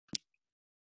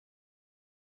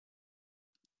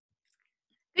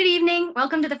Good evening.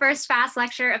 Welcome to the first FAST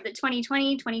lecture of the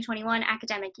 2020-2021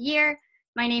 academic year.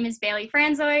 My name is Bailey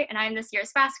Franzoy, and I'm this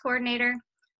year's FAST coordinator.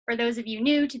 For those of you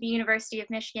new to the University of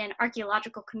Michigan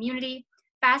archaeological community,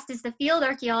 FAST is the Field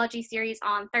Archaeology Series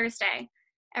on Thursday.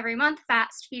 Every month,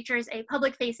 FAST features a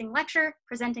public-facing lecture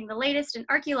presenting the latest in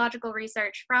archaeological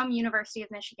research from University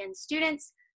of Michigan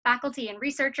students, faculty and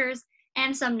researchers,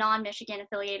 and some non-Michigan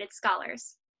affiliated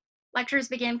scholars. Lectures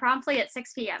begin promptly at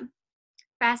 6 p.m.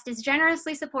 FAST is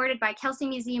generously supported by Kelsey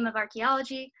Museum of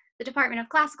Archaeology, the Department of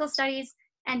Classical Studies,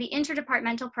 and the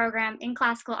Interdepartmental Program in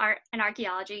Classical Art and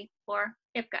Archaeology, or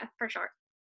IPCAA for short.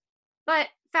 But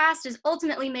FAST is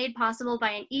ultimately made possible by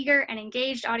an eager and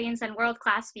engaged audience and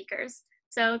world-class speakers.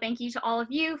 So thank you to all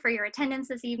of you for your attendance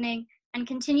this evening and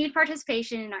continued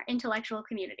participation in our intellectual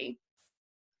community.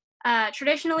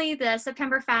 Traditionally, the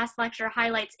September FAST lecture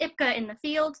highlights IPCAA in the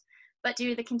field, but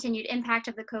due to the continued impact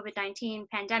of the COVID-19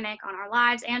 pandemic on our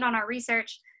lives and on our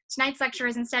research, tonight's lecture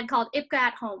is instead called IPCAA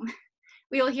at Home.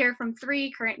 We will hear from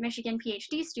 3 current Michigan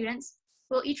PhD students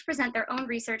who will each present their own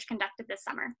research conducted this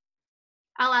summer.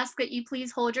 I'll ask that you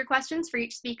please hold your questions for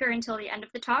each speaker until the end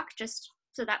of the talk, just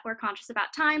so that we're conscious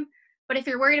about time. But if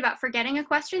you're worried about forgetting a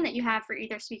question that you have for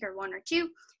either speaker 1 or 2,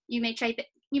 you may type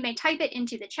it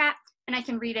into the chat and I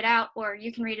can read it out, or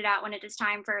you can read it out when it is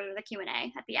time for the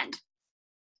Q&A at the end.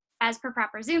 As per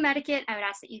proper Zoom etiquette, I would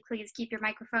ask that you please keep your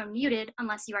microphone muted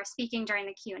unless you are speaking during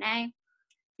the Q&A.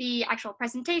 The actual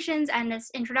presentations and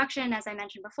this introduction, as I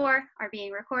mentioned before, are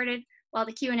being recorded, while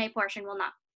the Q&A portion will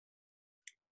not.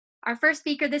 Our first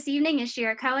speaker this evening is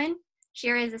Sheira Cohen.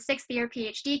 Sheira is a 6th-year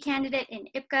PhD candidate in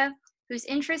IPCAA, whose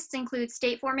interests include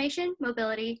state formation,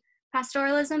 mobility,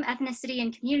 pastoralism, ethnicity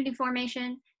and community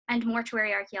formation, and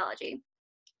mortuary archaeology.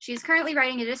 She is currently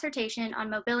writing a dissertation on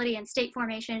mobility and state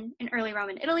formation in early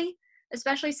Roman Italy,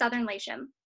 especially southern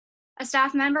Latium. A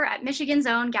staff member at Michigan's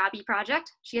own Gabi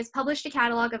project, she has published a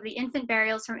catalog of the infant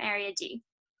burials from Area D.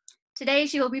 Today,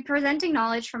 she will be presenting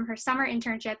knowledge from her summer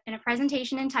internship in a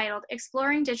presentation entitled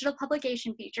Exploring Digital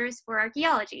Publication Features for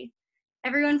Archaeology.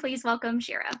 Everyone, please welcome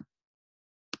Sheira.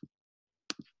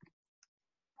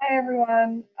 Hi,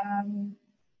 everyone. I'm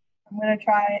going to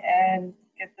try and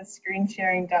get the screen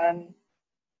sharing done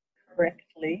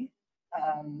correctly.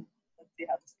 Let's see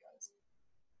how this goes.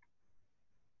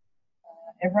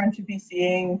 Everyone should be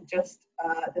seeing just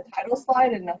the title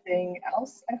slide and nothing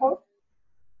else, I hope.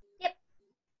 Yep.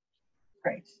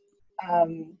 Great.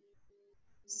 My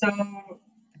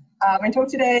talk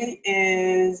today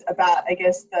is about, I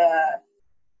guess,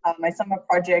 my summer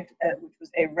project, which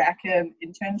was a Rackham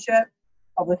internship,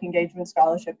 public engagement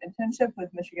scholarship internship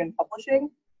with Michigan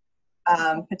Publishing.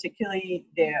 Particularly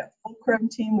their Fulcrum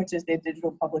team, which is their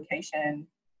digital publication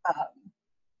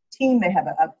team. They have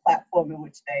a platform in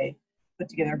which they put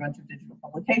together a bunch of digital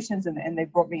publications, and they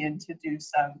brought me in to do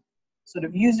some sort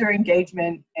of user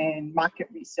engagement and market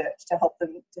research to help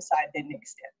them decide their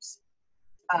next steps.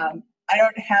 I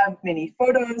don't have many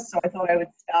photos, so I thought I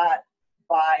would start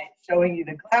by showing you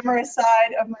the glamorous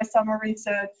side of my summer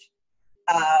research,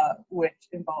 which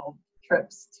involved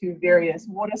trips to various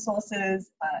water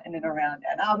sources in and around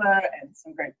Ann Arbor, and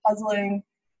some great puzzling,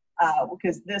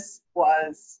 because this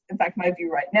was, in fact, my view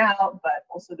right now, but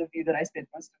also the view that I spent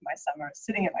most of my summer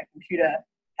sitting at my computer,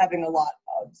 having a lot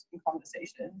of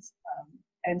conversations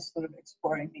and sort of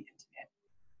exploring the internet.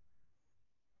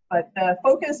 But the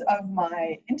focus of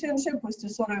my internship was to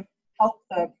sort of help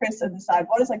the press decide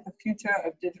what is like the future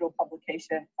of digital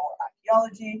publication for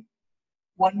archaeology.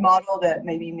 One model that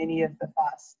maybe many of the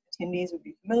FAST attendees would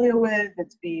be familiar with,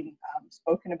 that's been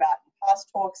spoken about in past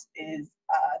talks, is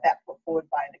that put forward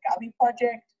by the Gabi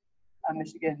project,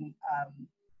 Michigan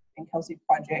and Kelsey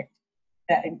project,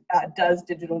 that does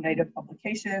digital native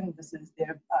publication. This is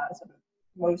their sort of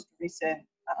most recent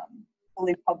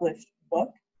fully published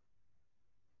book.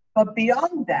 But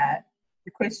beyond that,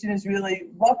 the question is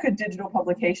really, what could digital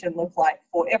publication look like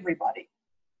for everybody?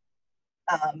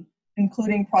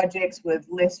 Including projects with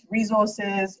less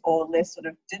resources or less sort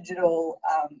of digital,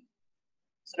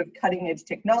 sort of cutting edge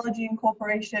technology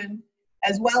incorporation,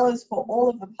 as well as for all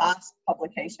of the past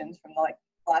publications from the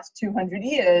last 200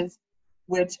 years,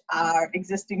 which are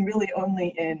existing really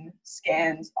only in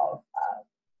scans of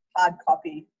hard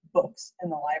copy books in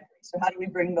the library. So how do we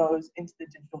bring those into the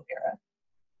digital era?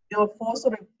 There were 4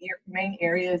 sort of main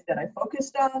areas that I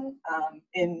focused on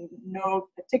in no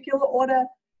particular order.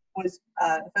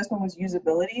 The first one was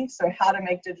usability, so how to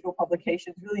make digital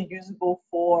publications really usable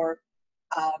for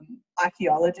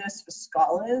archaeologists, for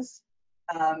scholars,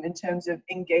 in terms of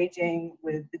engaging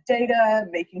with the data,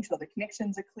 making sure the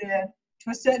connections are clear. To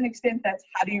a certain extent, that's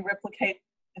how do you replicate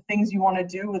the things you want to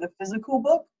do with a physical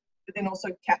book, but then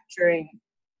also capturing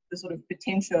the sort of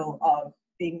potential of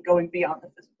going beyond the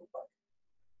physical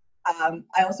book.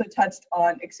 I also touched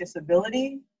on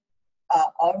accessibility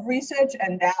of research,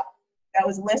 and that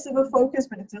was less of a focus,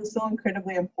 but it's still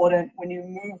incredibly important when you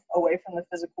move away from the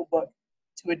physical book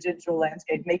to a digital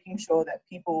landscape, making sure that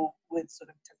people with sort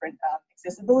of different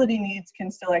accessibility needs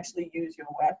can still actually use your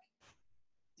work.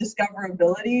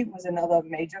 Discoverability was another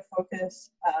major focus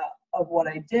of what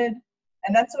I did.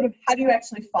 And that's sort of, how do you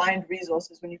actually find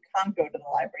resources when you can't go to the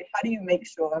library? How do you make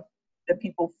sure that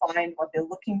people find what they're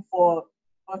looking for,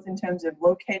 both in terms of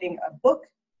locating a book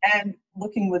and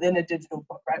looking within a digital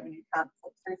book, right, when you can't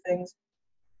flip through things.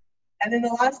 And then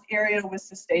the last area was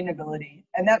sustainability.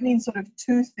 And that means sort of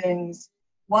two things.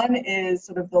 One is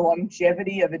sort of the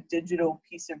longevity of a digital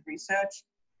piece of research.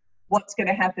 What's going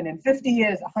to happen in 50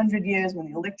 years, 100 years,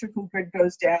 when the electrical grid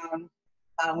goes down?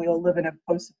 We all live in a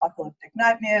post-apocalyptic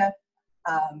nightmare.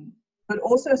 But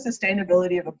also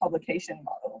sustainability of a publication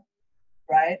model,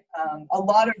 right? A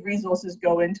lot of resources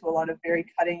go into a lot of very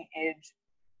cutting-edge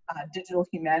digital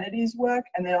humanities work,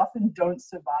 and they often don't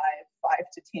survive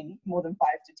more than 5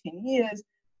 to 10 years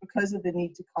because of the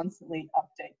need to constantly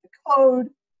update the code,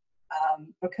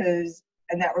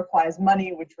 and that requires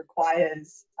money, which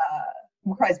requires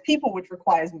people, which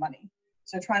requires money.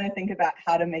 So trying to think about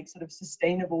how to make sort of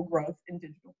sustainable growth in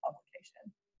digital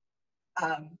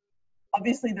publication.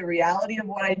 Obviously, the reality of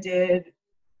what I did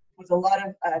was a lot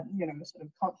of, sort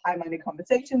of high-minded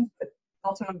conversations, but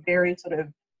also a very sort of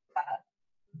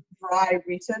dry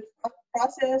research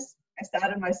process. I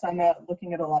started my summer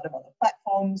looking at a lot of other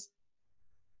platforms,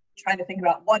 trying to think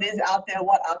about what is out there,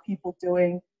 what are people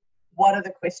doing, what are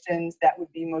the questions that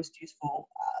would be most useful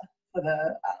for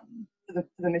the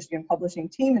Michigan publishing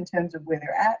team in terms of where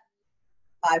they're at.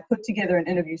 I put together an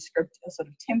interview script, a sort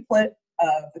of template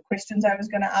of the questions I was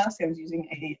going to ask. I was using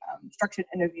a structured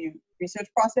interview research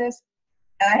process.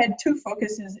 And I had two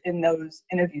focuses in those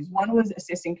interviews. One was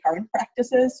assessing current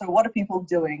practices. So what are people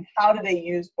doing? How do they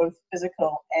use both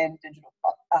physical and digital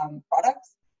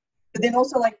products? But then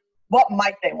also, like, what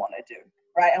might they want to do,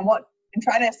 right? And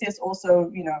trying to assess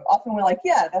also, often we're like,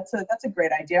 yeah, that's a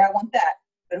great idea. I want that.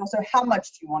 But also, how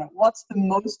much do you want it? What's the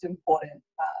most important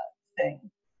thing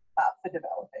for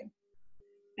developing?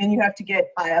 Then you have to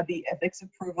get IRB ethics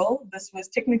approval. This was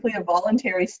technically a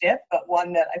voluntary step, but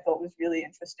one that I thought was really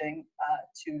interesting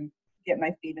to get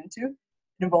my feet into.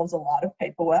 It involves a lot of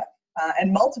paperwork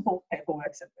and multiple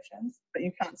paperwork submissions, but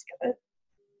you can't skip it.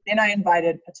 Then I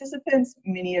invited participants,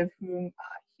 many of whom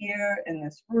are here in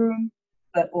this room,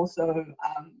 but also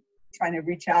trying to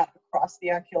reach out across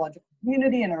the archaeological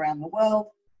community and around the world.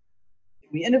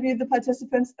 We interviewed the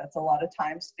participants. That's a lot of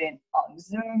time spent on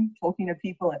Zoom, talking to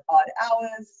people at odd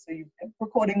hours. So you're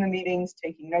recording the meetings,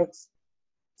 taking notes,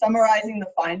 summarizing the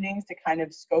findings to kind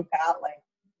of scope out, like,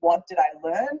 what did I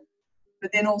learn?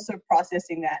 But then also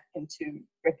processing that into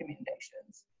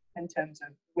recommendations in terms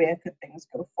of where could things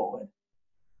go forward.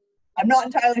 I'm not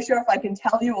entirely sure if I can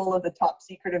tell you all of the top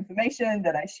secret information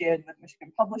that I shared with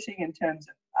Michigan Publishing in terms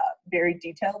of very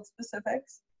detailed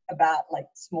specifics about, like,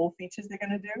 small features they're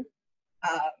going to do.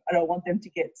 I don't want them to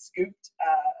get scooped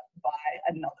by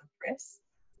another press.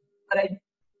 But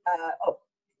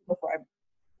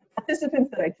participants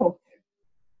that I talked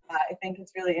to, I think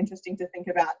it's really interesting to think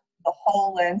about the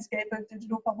whole landscape of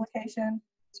digital publication.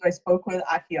 So I spoke with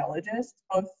archaeologists,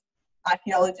 both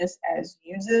archaeologists as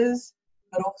users,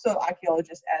 but also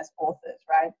archaeologists as authors,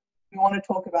 right? We want to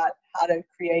talk about how to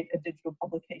create a digital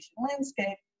publication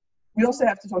landscape. We also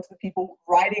have to talk to the people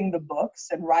writing the books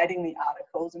and writing the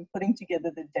articles and putting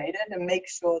together the data to make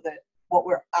sure that what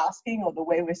we're asking or the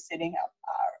way we're setting up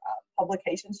our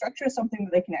publication structure is something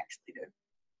that they can actually do.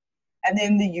 And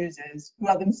then the users, who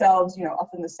are themselves,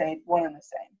 often the same, one and the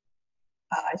same.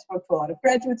 I spoke to a lot of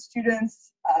graduate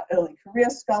students, early career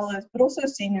scholars, but also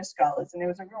senior scholars, and there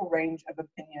was a real range of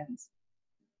opinions.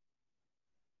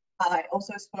 I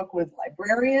also spoke with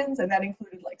librarians, and that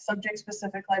included, like,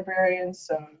 subject-specific librarians.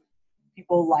 So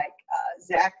people like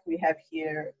Zach we have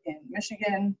here in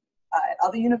Michigan, at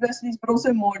other universities, but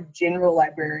also more general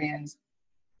librarians,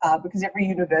 because every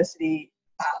university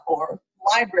or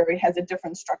library has a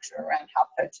different structure around how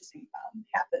purchasing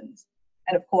happens.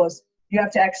 And of course, you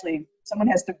have to actually, someone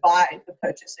has to buy the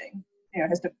purchasing,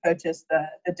 has to purchase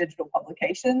the digital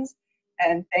publications.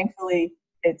 And thankfully,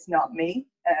 it's not me,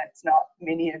 it's not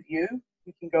many of you.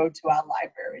 We can go to our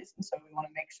libraries. And so we want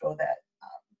to make sure that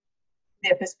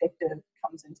their perspective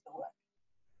comes into the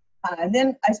work. And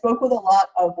then I spoke with a lot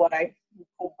of what I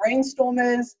call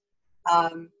brainstormers.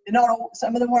 Not all,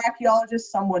 some of them were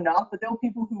archaeologists, some were not, but there were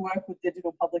people who work with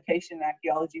digital publication and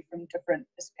archaeology from different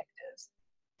perspectives.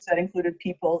 So that included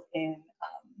people in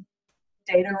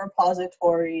data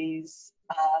repositories,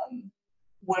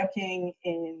 working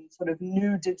in sort of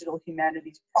new digital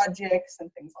humanities projects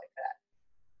and things like that.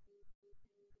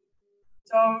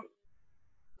 So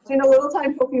spend a little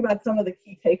time talking about some of the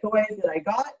key takeaways that I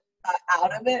got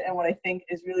out of it and what I think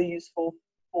is really useful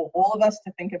for all of us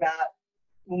to think about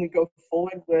when we go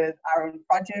forward with our own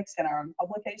projects and our own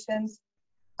publications.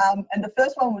 And the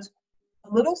first one was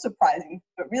a little surprising,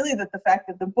 but really that the fact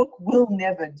that the book will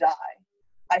never die.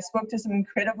 I spoke to some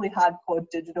incredibly hardcore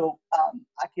digital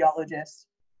archaeologists,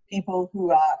 people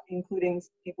who are, including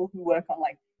people who work on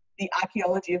like the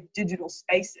archaeology of digital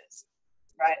spaces,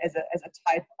 right, as a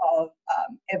type of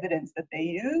evidence that they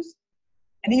use.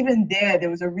 And even there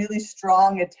was a really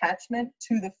strong attachment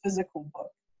to the physical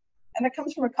book. And it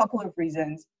comes from a couple of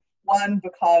reasons. One,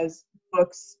 because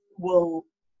books will,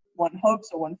 one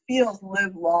hopes or one feels,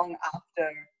 live long after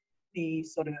the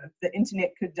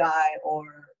internet could die, or,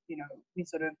 you know, we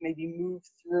sort of maybe move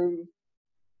through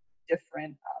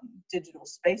different digital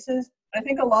spaces. But I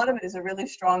think a lot of it is a really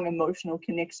strong emotional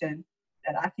connection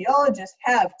that archaeologists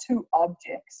have to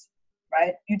objects,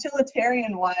 right?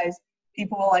 Utilitarian wise,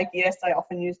 people are like, yes, I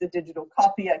often use the digital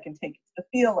copy, I can take it to the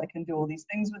field, I can do all these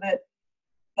things with it,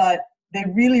 but they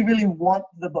really, really want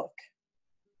the book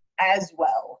as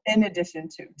well, in addition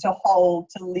to hold,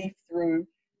 to leaf through,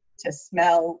 to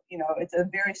smell. You know, it's a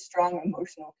very strong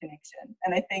emotional connection.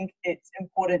 And I think it's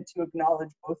important to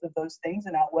acknowledge both of those things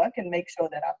in our work and make sure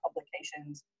that our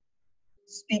publications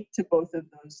speak to both of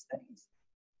those things.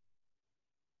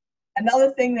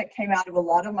 Another thing that came out of a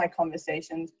lot of my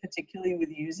conversations, particularly with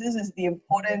users, is the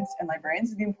importance, and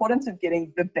librarians, is the importance of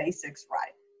getting the basics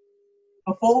right.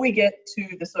 Before we get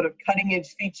to the sort of cutting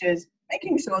edge features,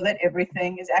 making sure that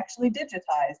everything is actually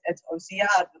digitized, it's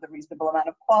OCR'd with a reasonable amount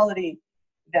of quality,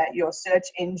 that your search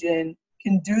engine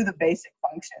can do the basic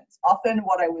functions. Often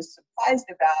what I was surprised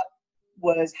about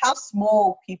was how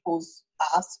small people's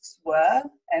asks were,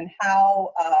 and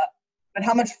how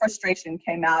much frustration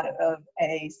came out of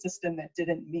a system that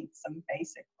didn't meet some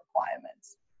basic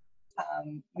requirements.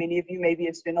 Many of you maybe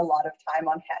have spent a lot of time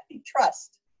on Hathi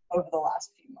Trust over the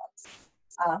last few months.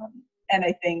 And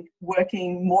I think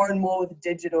working more and more with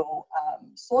digital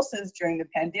sources during the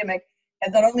pandemic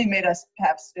has not only made us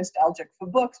perhaps nostalgic for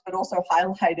books, but also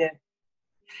highlighted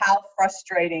how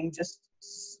frustrating just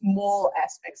small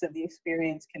aspects of the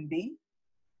experience can be.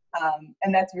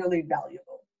 And that's really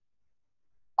valuable.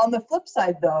 On the flip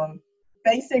side though,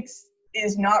 basics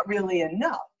is not really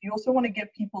enough. You also want to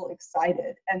get people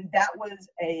excited. And that was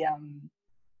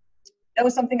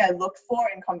something I looked for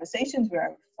in conversations where I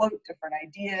would float different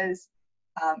ideas.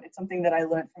 It's something that I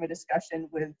learned from a discussion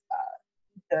with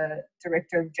the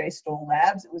director of JSTOR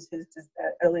Labs. It was his,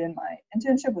 early in my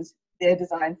internship, was their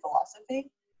design philosophy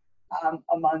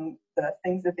among the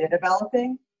things that they're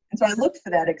developing. And so I looked for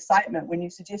that excitement when you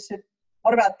suggested,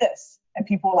 what about this? And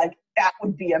people were like, that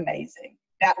would be amazing.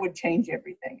 That would change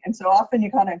everything. And so often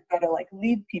you kind of got to like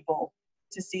lead people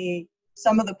to see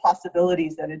some of the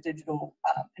possibilities that a digital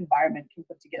environment can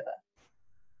put together.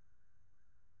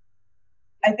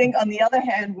 I think on the other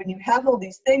hand, when you have all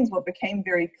these things, what became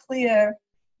very clear,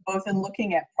 both in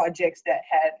looking at projects that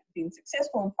had been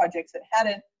successful and projects that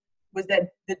hadn't, was that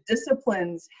the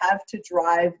disciplines have to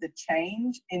drive the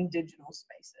change in digital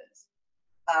spaces.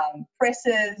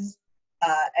 Presses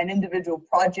and individual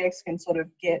projects can sort of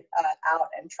get out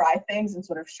and try things and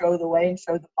sort of show the way and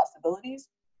show the possibilities.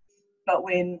 But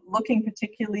when looking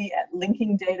particularly at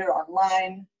linking data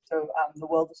online, so the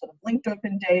world of sort of linked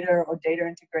open data or data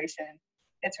integration,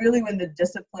 it's really when the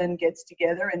discipline gets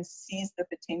together and sees the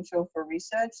potential for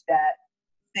research that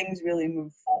things really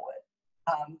move forward.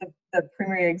 The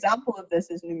primary example of this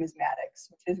is numismatics,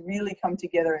 which has really come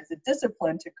together as a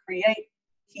discipline to create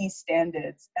key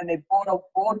standards, and they brought a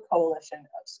broad coalition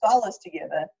of scholars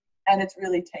together, and it's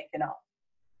really taken off.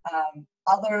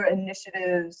 Other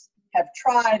initiatives have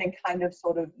tried and kind of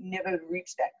sort of never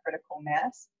reached that critical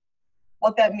mass.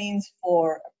 What that means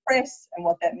for a press, and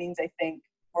what that means, I think,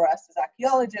 for us as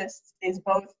archaeologists, is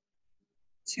both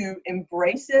to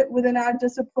embrace it within our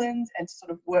disciplines and to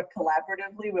sort of work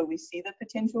collaboratively where we see the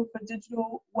potential for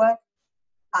digital work,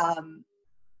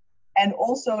 and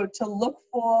also to look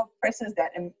for presses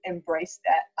that embrace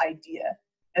that idea,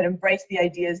 that embrace the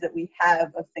ideas that we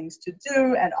have of things to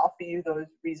do and offer you those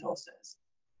resources,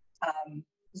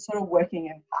 sort of working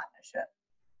in partnership.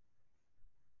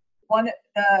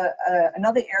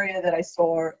 Another area that I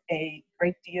saw a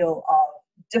great deal of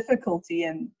difficulty,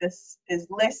 and this is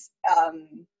less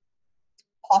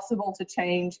possible to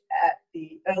change at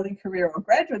the early career or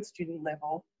graduate student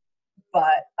level,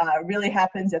 but really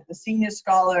happens at the senior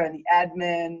scholar and the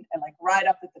admin and like right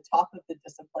up at the top of the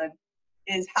discipline,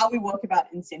 is how we work about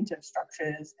incentive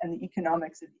structures and the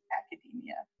economics of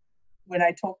academia. When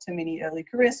I talk to many early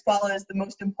career scholars, the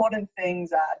most important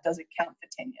things are, does it count for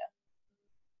tenure?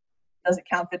 Does it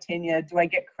count for tenure? Do I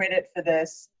get credit for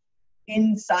this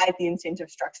inside the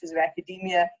incentive structures of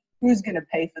academia? Who's going to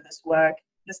pay for this work?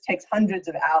 This takes hundreds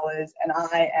of hours, and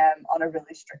I am on a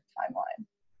really strict timeline.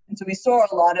 And so we saw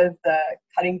a lot of the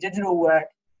cutting digital work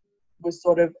was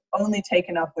sort of only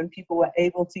taken up when people were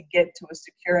able to get to a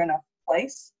secure enough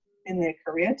place in their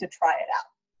career to try it out.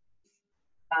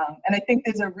 And I think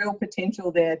there's a real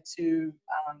potential there to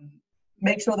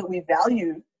make sure that we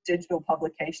value digital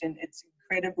publication. It's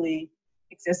incredibly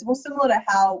accessible, similar to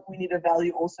how we need to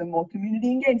value also more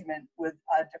community engagement with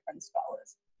different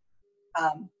scholars.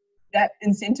 That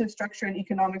incentive structure in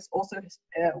economics also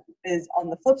is on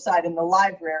the flip side in the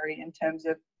library in terms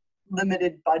of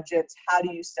limited budgets. How do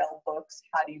you sell books?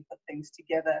 How do you put things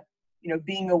together? You know,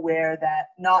 being aware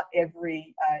that not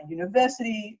every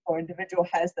university or individual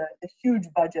has the huge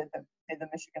budget that, say, the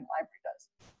Michigan Library does.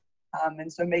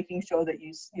 And so making sure that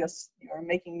you're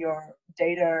making your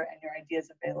data and your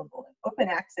ideas available. And open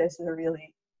access is a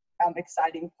really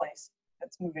exciting place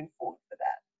that's moving forward for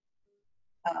that.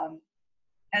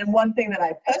 And one thing that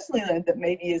I personally learned that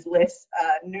maybe is less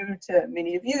new to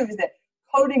many of you is that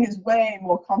coding is way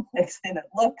more complex than it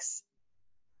looks.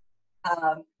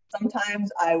 Sometimes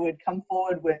I would come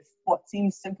forward with what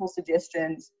seems simple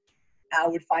suggestions. I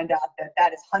would find out that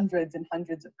that is hundreds and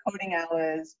hundreds of coding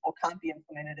hours or can't be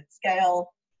implemented at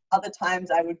scale. Other times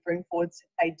I would bring forward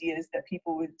ideas that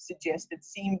people would suggest that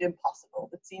seemed impossible,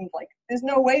 that seemed like there's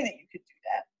no way that you could do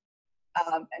that.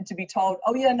 And to be told,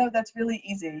 oh yeah, no, that's really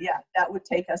easy. Yeah, that would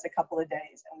take us a couple of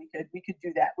days and we could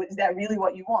do that. Is that really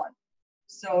what you want?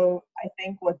 So I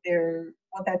think what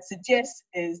that suggests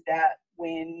is that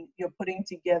when you're putting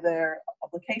together a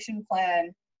publication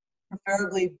plan,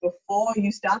 preferably before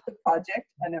you start the project,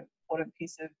 an important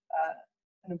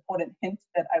hint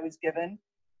that I was given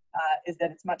is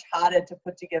that it's much harder to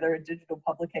put together a digital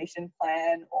publication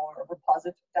plan or a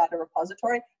data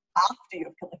repository after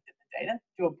you've collected the data.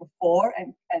 Do it before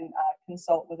and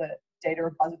consult with a data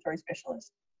repository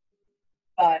specialist.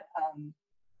 But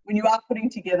when you are putting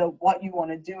together what you want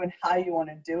to do and how you want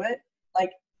to do it,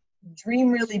 like, dream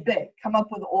really big, come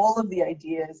up with all of the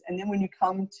ideas, and then when you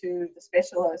come to the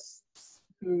specialists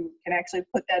who can actually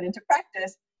put that into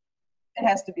practice, it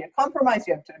has to be a compromise.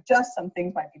 You have to adjust. Some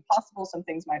things might be possible, some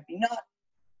things might be not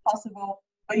possible,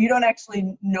 but you don't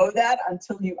actually know that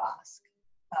until you ask.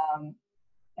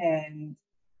 And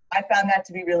I found that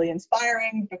to be really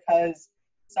inspiring because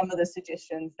some of the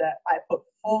suggestions that I put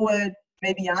forward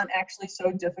maybe aren't actually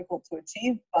so difficult to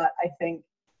achieve, but I think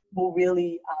will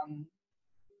really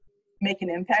make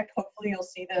an impact. Hopefully you'll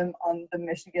see them on the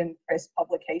Michigan Press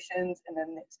publications in the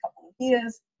next couple of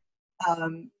years.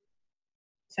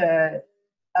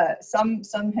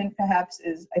 Some hint perhaps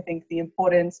is, I think, the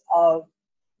importance of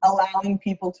allowing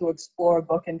people to explore a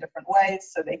book in different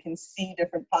ways so they can see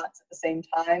different parts at the same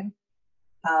time.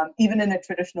 Even in a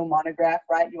traditional monograph,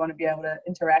 right? You want to be able to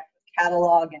interact with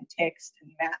catalog and text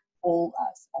and map all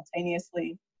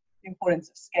simultaneously. The importance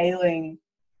of scaling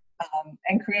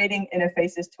and creating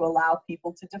interfaces to allow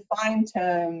people to define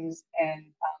terms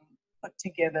and put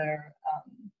together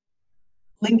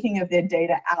linking of their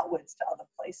data outwards to other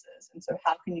places. And so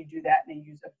how can you do that in a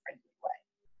user-friendly way?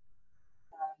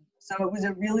 So it was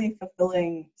a really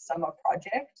fulfilling summer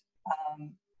project.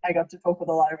 I got to talk with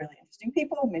a lot of really interesting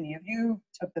people. Many of you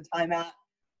took the time out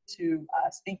to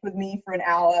speak with me for an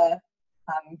hour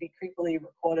and be creepily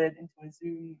recorded into a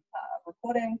Zoom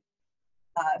recording.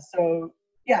 So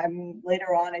yeah,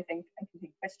 later on, I think I can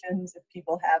take questions if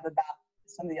people have about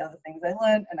some of the other things I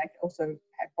learned, and I also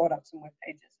have brought up some web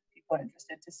pages if people are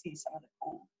interested to see some of the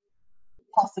cool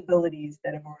possibilities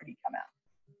that have already come out.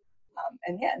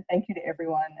 And yeah, thank you to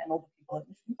everyone and all the people at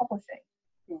Michigan Publishing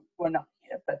who are not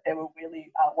here, but they were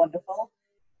really wonderful.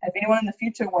 If anyone in the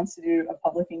future wants to do a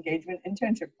public engagement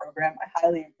internship program, I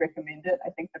highly recommend it.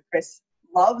 I think the press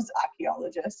loves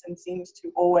archaeologists and seems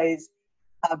to always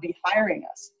be hiring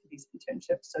us for these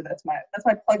internships. So that's my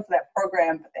plug for that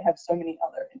program, but they have so many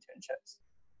other internships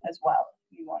as well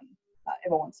if anyone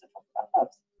ever wants to talk about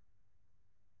those.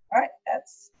 All right,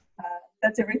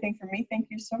 that's everything from me. Thank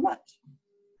you so much.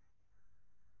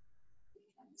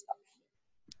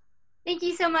 Thank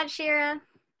you so much, Sheira.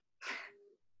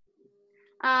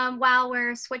 While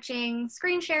we're switching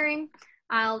screen sharing,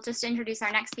 I'll just introduce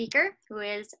our next speaker, who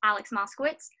is Alex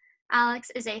Moskowitz.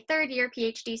 Alex is a third-year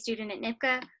PhD student at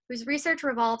NIPCAA, whose research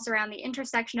revolves around the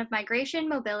intersection of migration,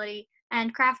 mobility,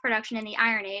 and craft production in the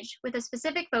Iron Age, with a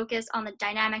specific focus on the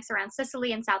dynamics around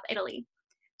Sicily and South Italy.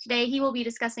 Today, he will be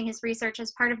discussing his research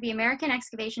as part of the American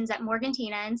excavations at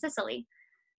Morgantina in Sicily.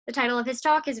 The title of his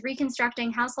talk is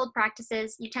Reconstructing Household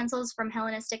Practices, Utensils from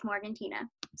Hellenistic Morgantina.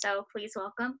 So please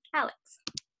welcome Alex.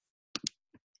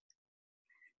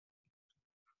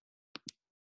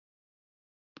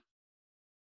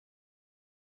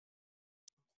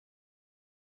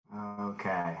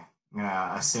 Okay, I'm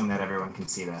gonna assume that everyone can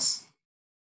see this.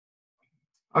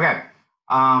 Okay,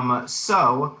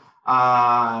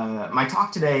 my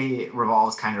talk today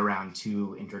revolves kind of around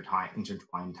two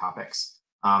intertwined topics.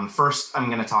 First, I'm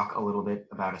gonna talk a little bit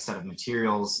about a set of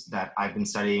materials that I've been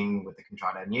studying with the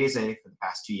Contrada Agnese for the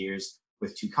past 2 years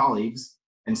with 2 colleagues.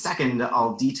 And second,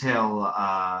 I'll detail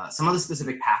some of the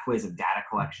specific pathways of data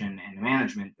collection and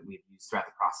management that we've used throughout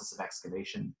the process of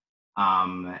excavation.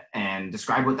 And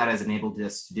describe what that has enabled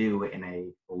us to do in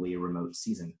a fully remote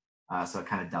season. So it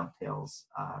kind of dovetails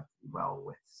well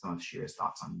with some of Sheira's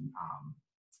thoughts on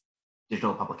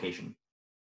digital publication.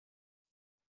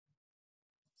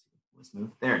 Let's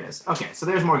move. There it is. Okay, so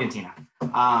there's Morgantina.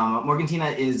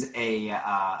 Morgantina is a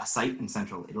site in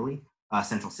central Italy,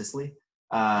 central Sicily.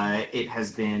 It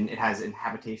has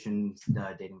inhabitation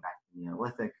dating back to the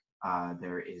Neolithic.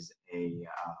 There is a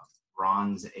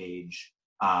Bronze Age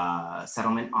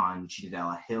settlement on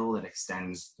Cittadella Hill that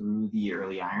extends through the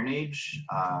early Iron Age,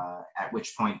 at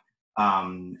which point,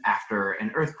 after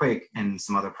an earthquake and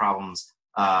some other problems,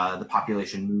 the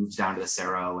population moves down to the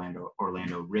Serra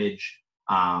Orlando Ridge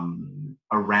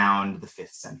around the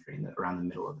 5th century, around the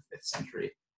middle of the 5th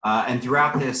century. And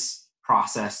throughout this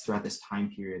process, throughout this time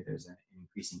period, there's an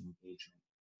increasing engagement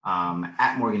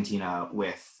at Morgantina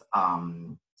with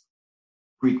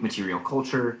Greek material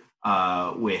culture,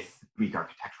 with Greek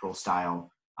architectural style.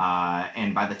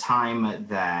 And by the time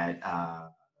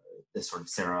that this sort of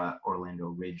Serra Orlando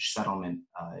Ridge settlement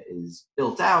is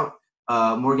built out,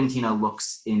 Morgantina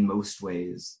looks in most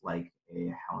ways like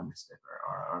a Hellenistic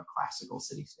or classical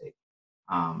city-state.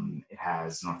 It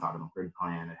has an orthogonal grid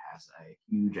plan, it has a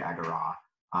huge agora,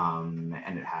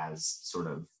 and it has sort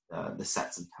of the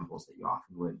sets of temples that you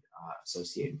often would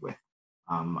associate with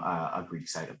a Greek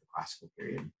site of the classical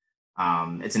period.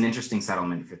 It's an interesting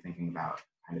settlement if you're thinking about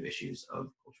kind of issues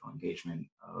of cultural engagement,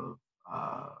 of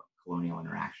colonial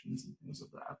interactions and things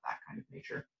of that kind of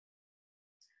nature.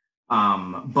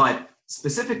 But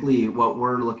specifically what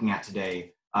we're looking at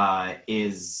today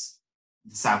is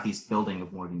the southeast building of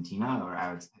Morgantina, or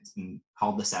as it's been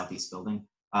called the southeast building.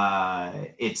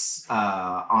 It's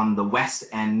on the west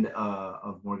end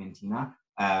of Morgantina,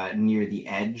 near the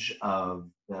edge of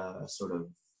the sort of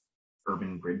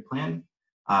urban grid plan.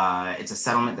 It's a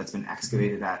settlement that's been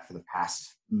excavated at for the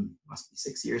past, must be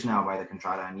 6 years now, by the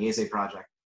Contrada Agnese project.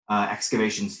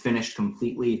 Excavations finished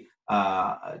completely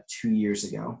 2 years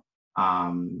ago,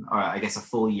 or I guess a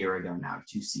full year ago now,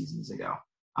 2 seasons ago.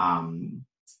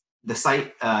 The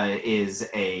site is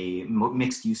a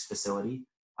mixed-use facility.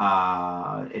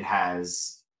 It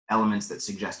has elements that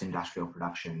suggest industrial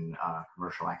production,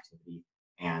 commercial activity,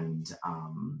 and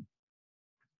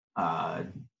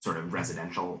sort of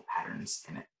residential patterns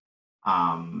in it.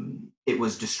 It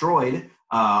was destroyed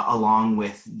along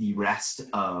with the rest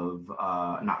of,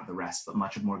 not the rest, but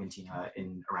much of Morgantina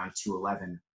in around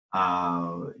 211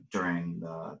 during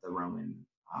the Roman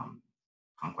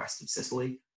conquest of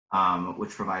Sicily,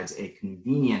 which provides a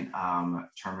convenient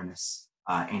terminus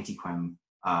antiquem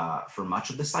for much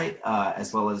of the site,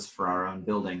 as well as for our own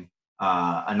building.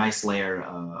 A nice layer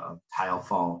of tile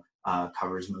fall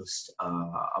covers most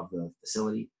of the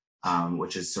facility,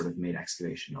 which has sort of made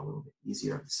excavation a little bit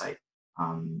easier of the site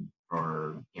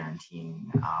for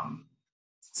guaranteeing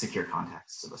secure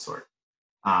contexts of the sort.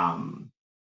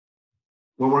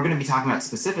 What we're going to be talking about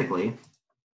specifically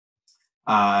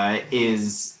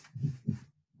is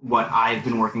what I've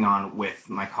been working on with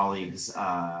my colleagues,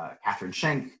 Catherine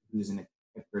Schenk, who's a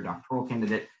doctoral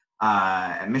candidate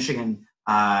at Michigan,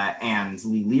 and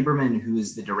Lee Lieberman, who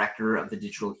is the director of the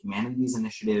Digital Humanities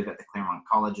Initiative at the Claremont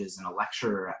Colleges and a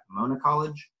lecturer at Pomona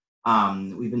College.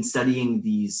 We've been studying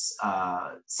these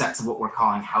sets of what we're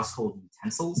calling household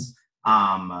utensils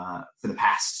for the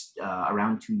past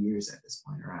around 2 years at this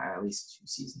point, or at least 2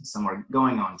 seasons, somewhere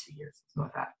going on 2 years, let's go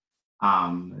with that.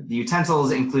 The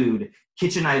utensils include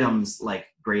kitchen items like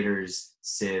graters,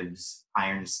 sieves,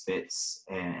 iron spits,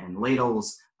 and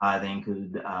ladles. They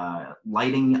include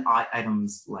lighting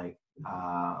items like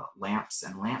lamps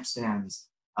and lampstands,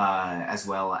 as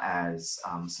well as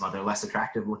some other less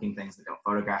attractive looking things that don't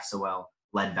photograph so well,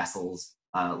 lead vessels,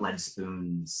 lead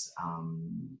spoons,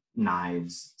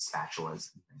 knives,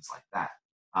 spatulas, and things like that.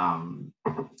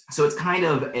 So it's kind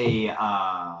of a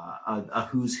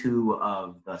who's who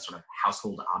of the sort of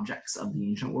household objects of the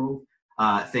ancient world.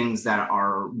 things that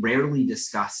are rarely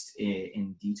discussed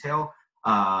in detail,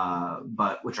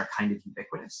 but which are kind of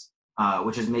ubiquitous,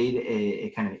 which has made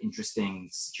a kind of interesting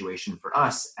situation for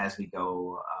us as we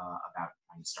go about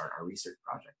trying to start our research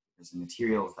project, because the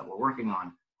materials that we're working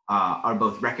on are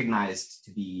both recognized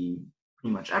to be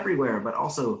pretty much everywhere, but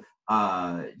also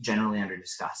generally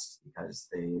under-discussed because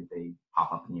they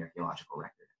pop up in the archaeological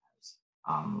record as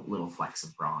little flecks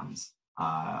of bronze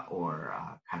or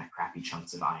kind of crappy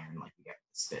chunks of iron like we get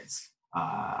with the spits,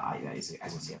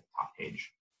 as you'll see at the top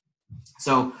page.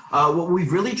 So what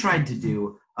we've really tried to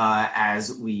do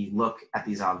as we look at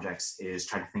these objects is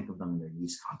try to think of them in their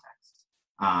use context,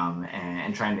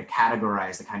 and trying to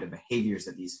categorize the kind of behaviors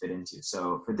that these fit into.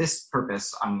 So for this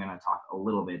purpose, I'm going to talk a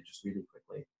little bit, just really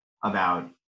quickly, about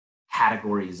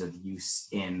categories of use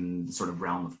in the sort of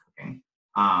realm of cooking.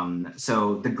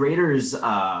 So the graters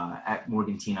at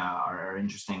Morgantina are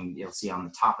interesting. You'll see on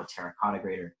the top a terracotta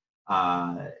grater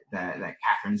that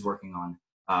Catherine's working on.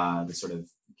 The sort of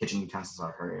kitchen utensils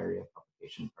are her area of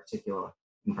publication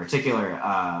in particular.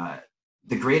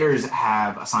 The graters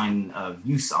have a sign of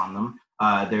use on them.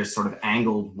 There's sort of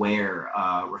angled wear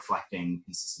reflecting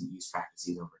consistent use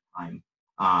practices over time.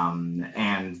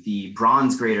 And the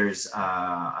bronze graters,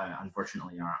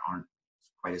 unfortunately, aren't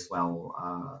quite as well,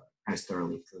 kind of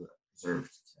thoroughly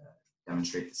preserved to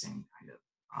demonstrate the same kind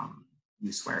of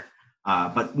use wear.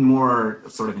 But more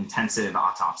sort of intensive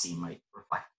autopsy might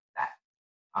reflect that.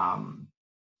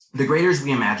 The graters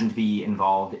we imagine to be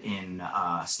involved in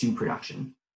stew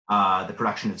production, the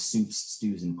production of soups,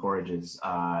 stews, and porridges.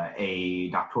 A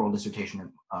doctoral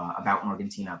dissertation about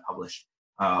Morgantina published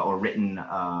or written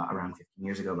around 15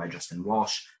 years ago by Justin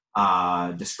Walsh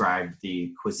described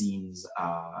the cuisines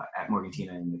at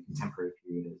Morgantina in the contemporary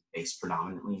period as based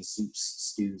predominantly in soups,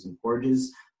 stews, and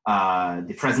porridges.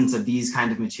 The presence of these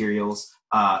kind of materials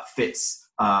fits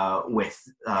with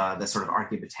the sort of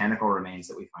archaeobotanical remains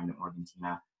that we find at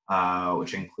Morgantina,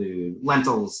 which include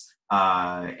lentils,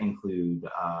 include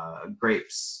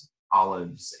grapes,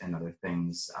 olives, and other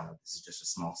things. This is just a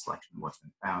small selection of what's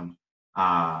been found.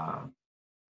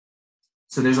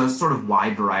 So there's a sort of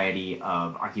wide variety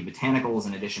of archaeobotanicals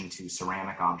in addition to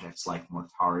ceramic objects like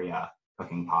mortaria,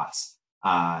 cooking pots,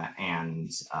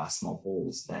 and small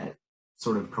bowls that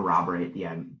sort of corroborate the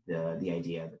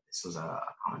idea that this was a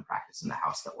common practice in the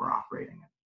house that we're operating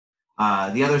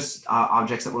in. The other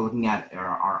objects that we're looking at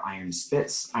are iron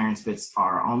spits. Iron spits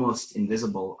are almost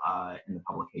invisible in the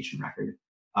publication record,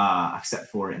 except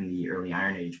for in the early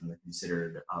Iron Age when they're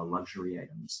considered luxury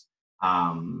items.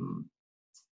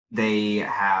 They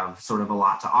have sort of a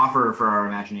lot to offer for our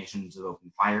imaginations of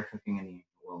open fire cooking in the ancient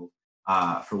world,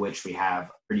 for which we have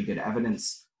pretty good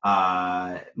evidence,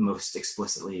 most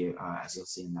explicitly, as you'll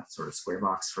see in that sort of square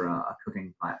box, for a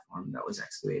cooking platform that was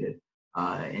excavated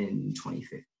in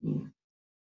 2015.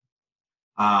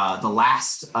 The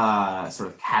last sort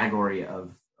of category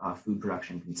of food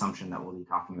production consumption that we'll be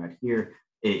talking about here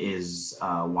is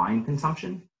wine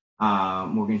consumption.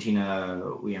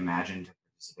 Morgantina, we imagine, to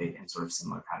participate in sort of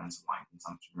similar patterns of wine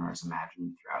consumption, or as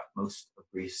imagined throughout most of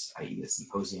Greece, i.e. the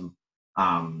Symposium,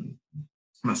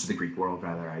 most of the Greek world,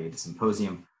 rather, i.e. the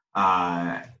Symposium.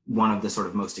 One of the sort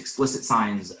of most explicit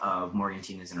signs of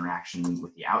Morgantina's interactions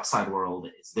with the outside world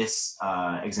is this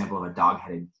example of a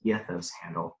dog-headed kiathos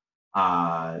handle.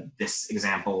 This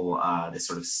example, this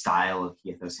sort of style of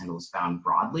kiathos handle is found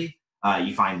broadly.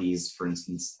 You find these, for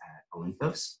instance, at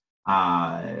Olympos,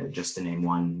 just to name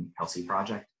one Kelsey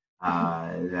project,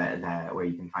 where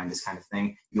you can find this kind of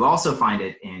thing. You also find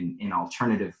it in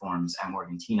alternative forms at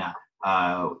Morgantina.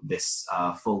 This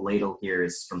full ladle here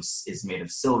is made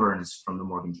of silver and is from the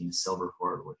Morgantina silver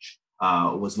hoard, which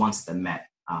was once the Met,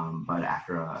 but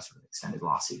after a sort of extended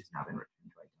lawsuit has now been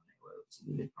returned to Idone, where it was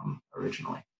looted from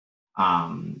originally.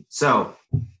 So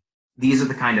these are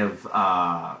the kind of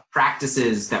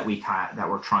practices that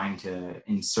we're trying to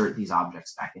insert these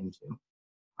objects back into.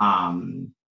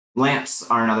 Lamps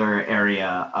are another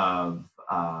area of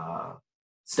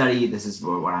study. This is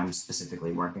what I'm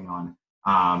specifically working on.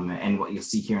 And what you'll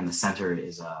see here in the center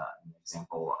is an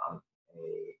example of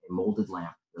a molded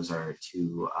lamp. Those are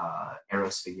two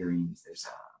Eros figurines. There's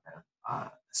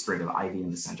a sprig of ivy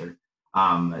in the center.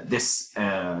 This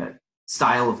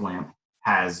style of lamp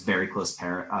has very close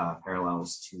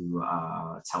parallels to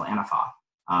Tel Anapha,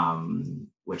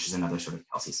 which is another sort of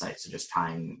Kelsey site. So just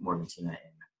tying Morgantina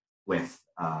in with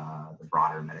the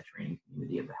broader Mediterranean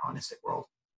community of the Hellenistic world.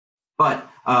 But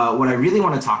what I really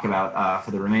want to talk about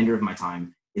for the remainder of my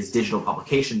time is digital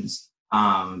publications,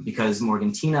 because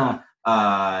Morgantina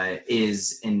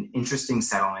is an interesting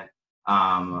settlement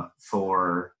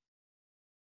for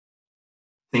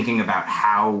thinking about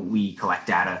how we collect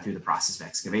data through the process of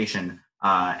excavation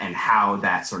and how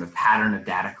that sort of pattern of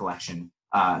data collection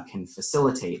can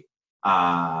facilitate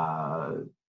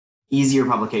easier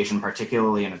publication,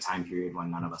 particularly in a time period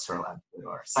when none of us are allowed to go to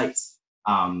our sites.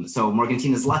 So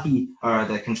Morgantina's lucky, or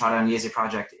the Contrada Agnese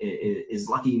project is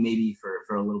lucky maybe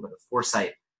for a little bit of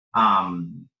foresight.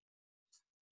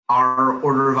 Our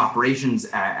order of operations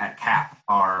at CAP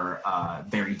are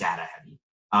very data heavy.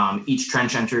 Each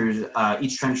trench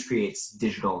creates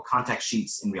digital context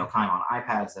sheets in real time on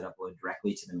iPads that upload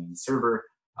directly to the main server,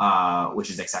 which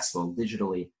is accessible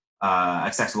digitally,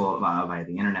 accessible via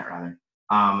the internet rather.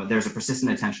 There's a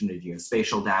persistent attention to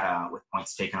geospatial data with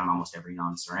points taken on almost every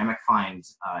non-ceramic find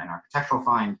and architectural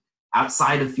find.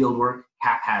 Outside of fieldwork,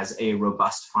 CAP has a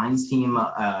robust finds team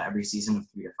every season of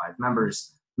 3 to 5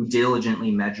 members who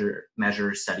diligently measure,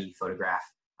 study, photograph,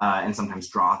 and sometimes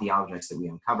draw the objects that we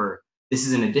uncover. This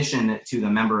is in addition to the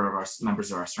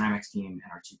members of our ceramics team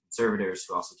and our 2 conservators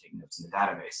who also take notes in the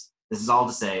database. This is all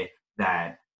to say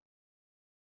that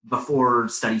before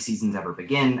study seasons ever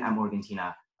begin at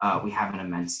Morgantina, we have an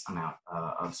immense amount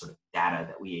of sort of data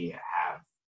that we have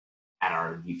at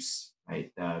our use,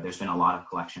 right? There's been a lot of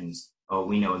collections.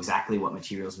 We know exactly what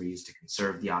materials were used to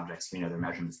conserve the objects. We know their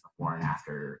measurements before and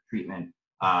after treatment.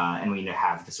 And we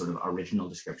have the sort of original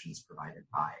descriptions provided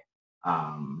by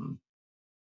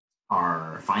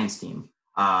our finds team.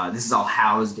 This is all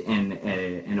housed in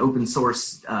an open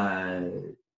source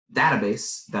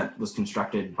database that was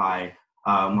constructed by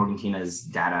Morgantina's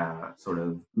data sort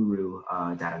of guru,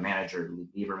 data manager,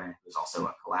 Lee Lieberman, who's also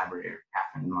a collaborator,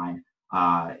 Catherine and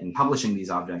mine, in publishing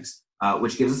these objects,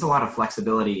 which gives us a lot of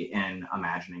flexibility in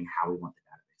imagining how we want the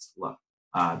database to look.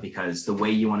 Because the way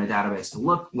you want a database to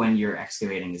look when you're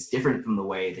excavating is different from the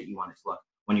way that you want it to look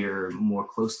when you're more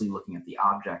closely looking at the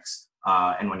objects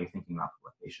and when you're thinking about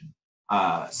publication.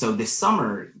 So this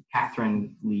summer,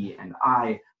 Catherine, Lee, and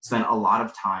I spent a lot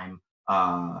of time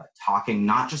talking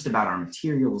not just about our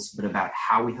materials, but about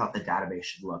how we thought the database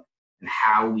should look and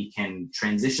how we can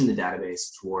transition the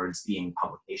database towards being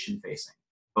publication facing,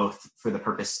 both for the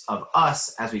purpose of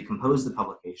us as we compose the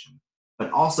publication,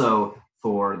 but also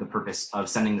for the purpose of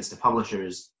sending this to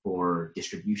publishers for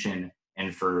distribution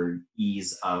and for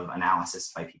ease of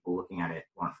analysis by people looking at it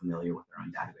who aren't familiar with their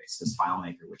own database. This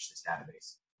FileMaker, which this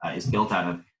database is built out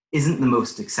of, isn't the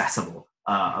most accessible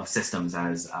of systems,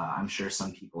 as I'm sure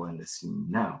some people in this room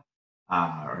know,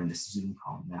 or in this Zoom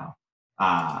call know.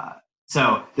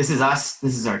 So this is us,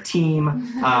 this is our team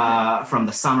from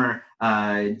the summer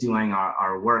doing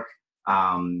our work.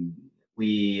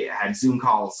 We had Zoom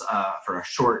calls for a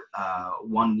short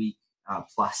 1 week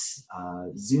plus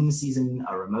Zoom season,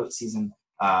 a remote season,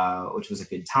 which was a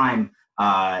good time,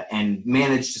 and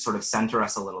managed to sort of center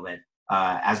us a little bit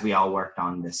as we all worked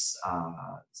on this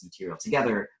material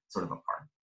together, sort of apart.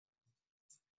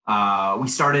 We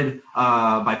started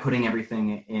by putting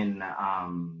everything in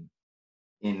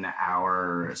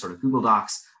our sort of Google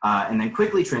Docs, and then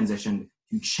quickly transitioned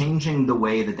to changing the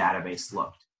way the database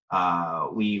looked.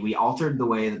 We altered the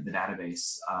way that the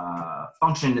database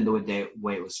functioned and the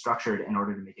way it was structured in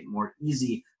order to make it more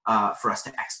easy for us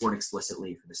to export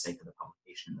explicitly for the sake of the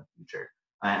publication in the future.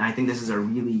 And I think this is a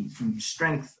really huge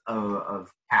strength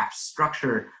of CAP's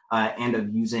structure and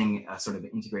of using a sort of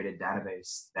integrated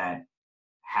database that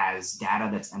has data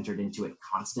that's entered into it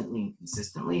constantly and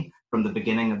consistently from the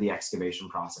beginning of the excavation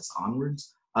process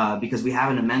onwards, because we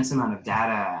have an immense amount of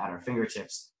data at our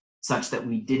fingertips such that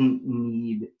we didn't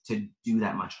need to do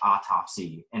that much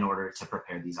autopsy in order to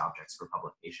prepare these objects for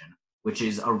publication, which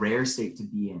is a rare state to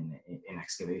be in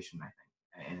excavation, I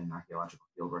think, and in archaeological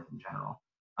fieldwork in general.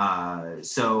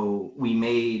 So we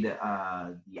made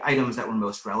the items that were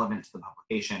most relevant to the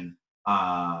publication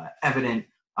evident.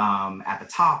 At the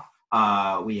top,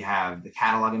 we have the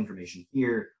catalog information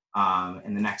here.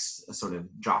 In the next sort of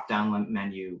drop-down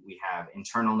menu, we have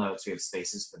internal notes, we have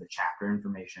spaces for the chapter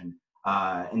information.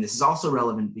 And this is also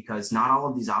relevant because not all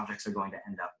of these objects are going to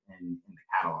end up in the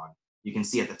catalog. You can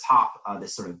see at the top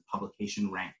this sort of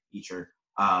publication rank feature,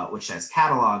 which says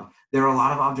catalog. There are a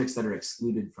lot of objects that are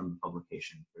excluded from the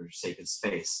publication for sake of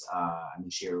space. I mean,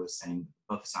 Sheira was saying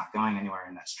the book is not going anywhere,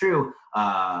 and that's true.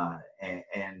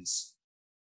 And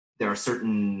there are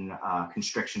certain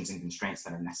constrictions and constraints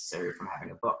that are necessary from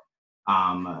having a book.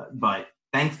 But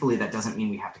thankfully, that doesn't mean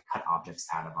we have to cut objects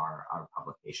out of our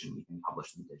publication. We can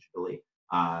publish them digitally.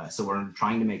 So we're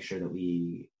trying to make sure that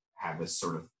we have as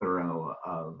sort of thorough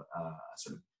of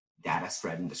sort of data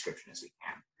spread and description as we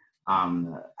can.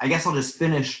 I guess I'll just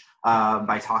finish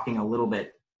by talking a little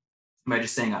bit, by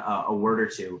just saying a word or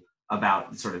two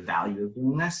about the sort of value of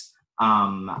doing this.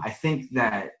 I think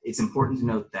that it's important to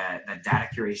note that data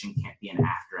curation can't be an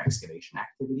after excavation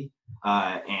activity.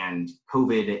 And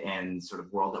COVID and sort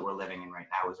of world that we're living in right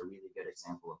now is a really good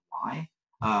example of why.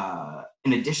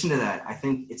 In addition to that, I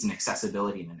think it's an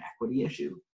accessibility and an equity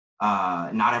issue.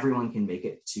 Not everyone can make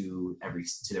it to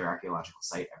their archaeological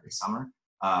site every summer,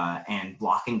 and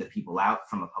blocking the people out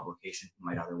from a publication who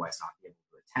might otherwise not be able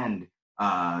to attend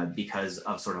because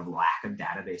of sort of lack of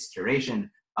database curation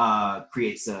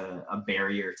creates a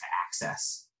barrier to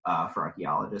access for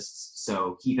archaeologists.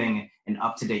 So keeping an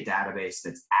up-to-date database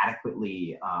that's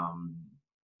adequately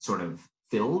sort of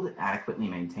filled, adequately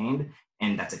maintained,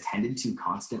 and that's attended to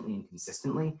constantly and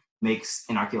consistently makes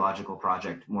an archaeological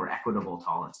project more equitable to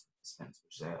all its participants,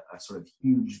 which is a sort of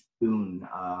huge boon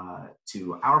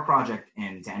to our project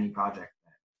and to any project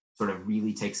that sort of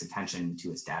really takes attention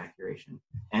to its data curation.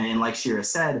 And like Sheira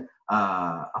said,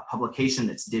 a publication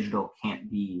that's digital can't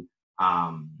be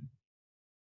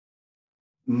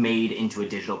made into a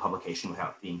digital publication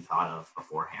without being thought of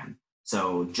beforehand.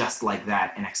 So just like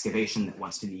that, an excavation that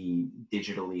wants to be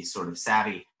digitally sort of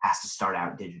savvy has to start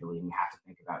out digitally, and you have to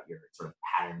think about your sort of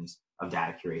patterns of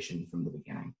data curation from the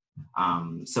beginning.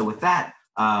 So with that,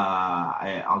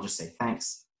 I'll just say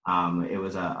thanks. It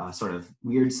was a sort of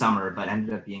weird summer, but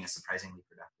ended up being a surprisingly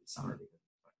productive summer because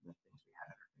of the things we had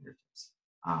at our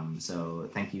fingertips. So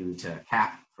thank you to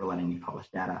CAP for letting me publish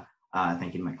data.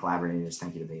 Thank you to my collaborators.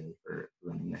 Thank you to Bailey for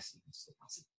running this.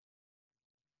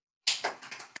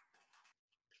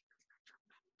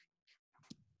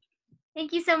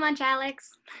 Thank you so much,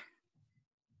 Alex.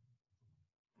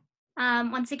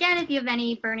 Once again, if you have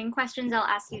any burning questions, I'll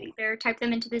ask you to either type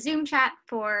them into the Zoom chat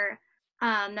for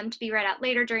them to be read out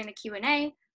later during the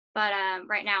Q&A. But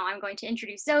right now, I'm going to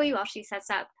introduce Zoe while she sets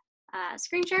up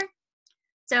screen share.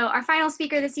 So our final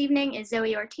speaker this evening is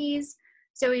Zoe Ortiz.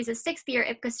 Zoe is a 6th year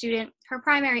IPCAA student. Her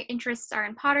primary interests are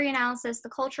in pottery analysis, the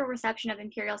cultural reception of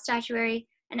imperial statuary,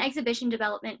 and exhibition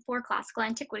development for classical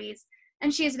antiquities.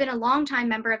 And she has been a longtime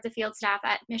member of the field staff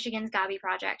at Michigan's Gabi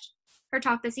project. Her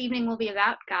talk this evening will be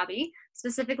about Gabi,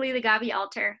 specifically the Gabi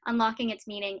altar, unlocking its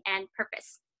meaning and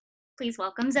purpose. Please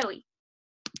welcome Zoe.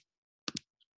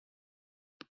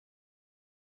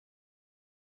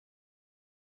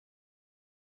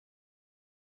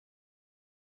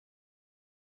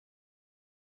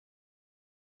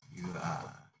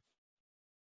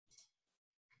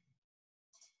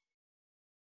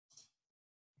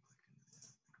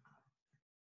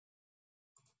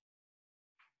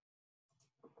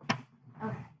 Okay. All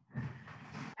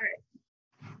right.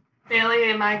 Bailey,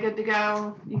 am I good to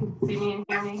go? You can see me and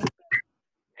hear me?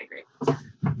 Okay, great.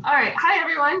 All right. Hi,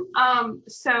 everyone.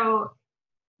 So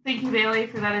thank you, Bailey,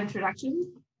 for that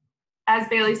introduction. As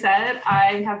Bailey said,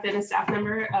 I have been a staff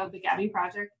member of the Gabi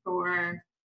project for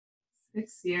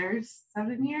 6 years,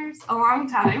 7 years, a long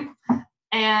time.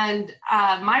 And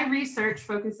my research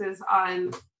focuses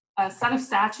on a set of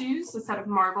statues, a set of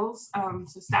marbles,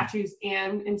 so statues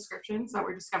and inscriptions that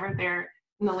were discovered there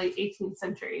in the late 18th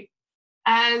century.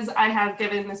 As I have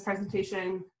given this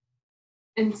presentation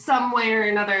in some way or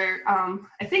another,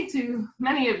 I think to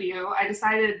many of you, I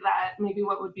decided that maybe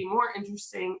what would be more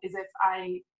interesting is if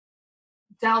I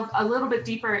delve a little bit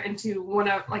deeper into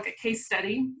like a case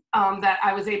study that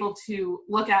I was able to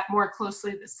look at more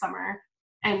closely this summer,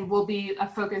 and will be a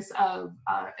focus of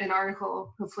an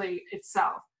article, hopefully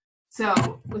itself.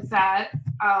 So with that,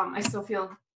 I still feel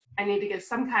I need to give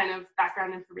some kind of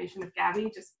background information of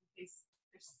Gabi, just in case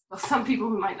there's some people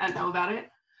who might not know about it.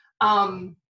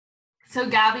 So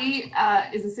Gabi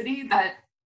is a city that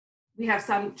we have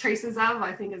some traces of,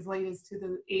 I think as late as to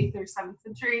the 8th or 7th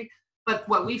century. But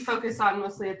what we focus on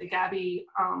mostly at the Gabi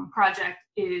project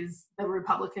is the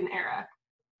Republican era.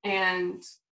 And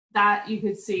that you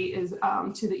could see is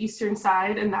to the eastern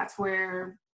side, and that's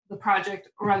where the project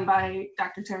run by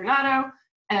Dr. Terranato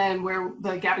and where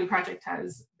the Gabi project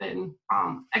has been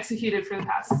executed for the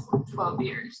past 12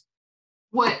 years.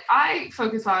 What I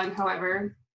focus on,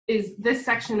 however, is this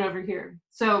section over here.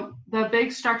 So the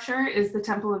big structure is the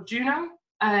Temple of Juno,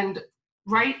 and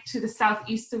right to the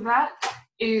southeast of that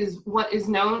is what is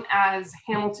known as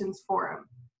Hamilton's Forum.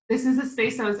 This is a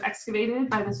space that was excavated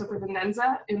by the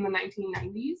Superintendenza in the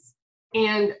 1990s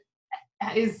and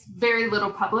is very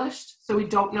little published, so we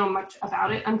don't know much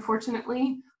about it,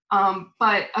 unfortunately.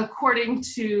 But according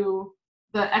to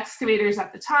the excavators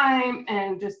at the time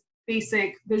and just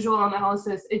basic visual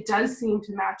analysis, it does seem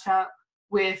to match up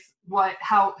with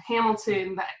how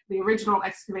Hamilton, the original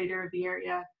excavator of the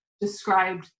area,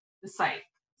 described the site.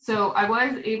 So I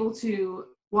was able to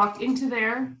walk into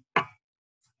there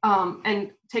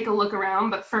and take a look around,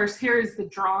 but first here is the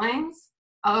drawings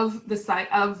of the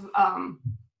site of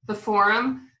the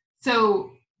forum.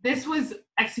 So this was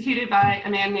executed by a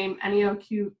man named Ennio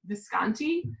Q.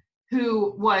 Visconti,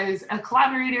 who was a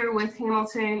collaborator with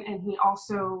Hamilton, and he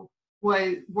also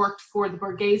worked for the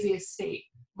Borghese estate.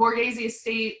 Borghese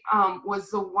estate was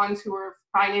the ones who were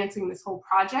financing this whole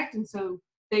project, and so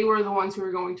they were the ones who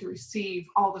were going to receive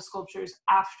all the sculptures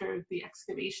after the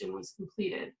excavation was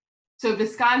completed. So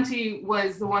Visconti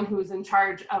was the one who was in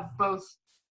charge of both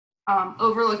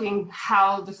overlooking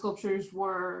how the sculptures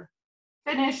were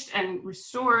finished and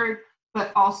restored,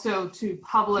 but also to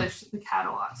publish the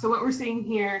catalog. So what we're seeing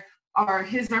here are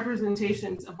his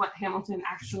representations of what Hamilton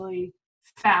actually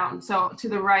found. So to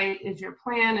the right is your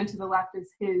plan, and to the left is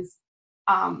his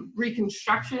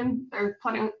reconstruction. There are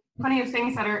plenty of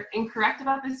things that are incorrect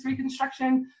about this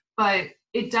reconstruction, but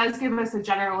it does give us a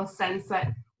general sense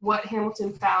that what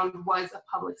Hamilton found was a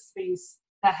public space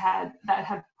that had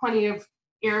plenty of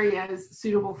areas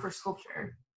suitable for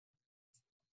sculpture.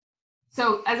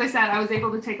 So as I said, I was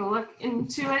able to take a look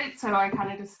into it, so I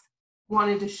kind of just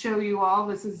wanted to show you all.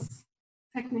 This is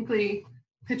technically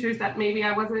pictures that maybe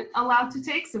I wasn't allowed to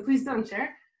take, so please don't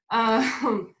share.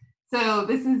 So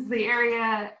this is the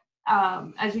area.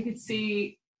 As you can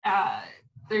see,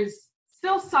 there's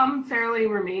still some fairly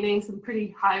remaining, some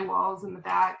pretty high walls in the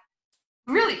back.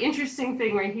 The really interesting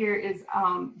thing right here is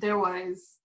there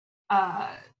was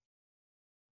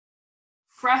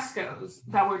frescoes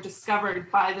that were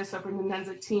discovered by the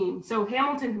Soprintendenza team. So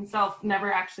Hamilton himself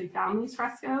never actually found these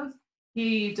frescoes.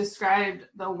 He described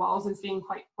the walls as being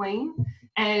quite plain.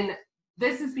 And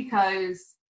this is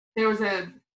because there was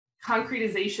a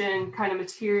concretization kind of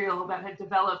material that had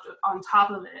developed on top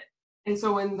of it. And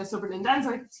so when the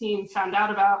Soprintendenza team found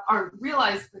out about or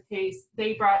realized the case,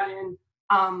 they brought in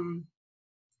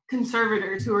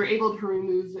conservators who were able to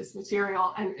remove this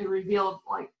material, and it revealed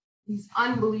like these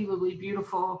unbelievably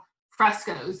beautiful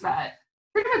frescoes that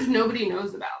pretty much nobody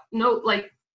knows about.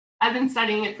 I've been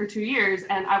studying it for 2 years,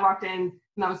 and I walked in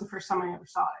and that was the first time I ever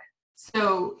saw it.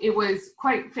 So it was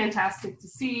quite fantastic to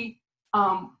see.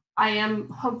 I am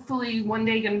hopefully one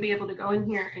day going to be able to go in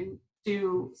here and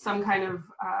do some kind of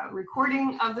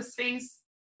recording of the space,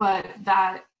 but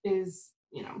that is,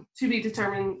 to be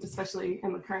determined, especially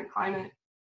in the current climate.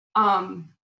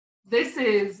 This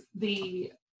is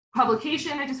the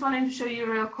publication I just wanted to show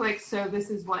you real quick. So this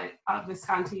is what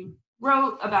Visconti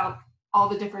wrote about all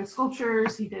the different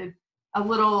sculptures. He did a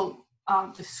little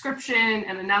description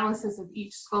and analysis of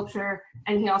each sculpture,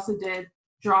 and he also did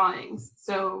drawings.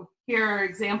 So here are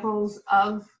examples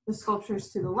of the sculptures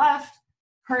to the left,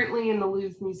 currently in the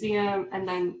Louvre Museum, and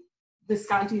then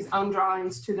Visconti's own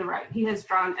drawings to the right. He has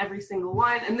drawn every single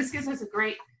one, and this gives us a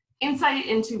great insight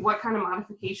into what kind of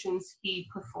modifications he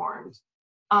performed.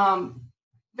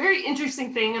 Very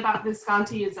interesting thing about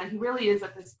Visconti is that he really is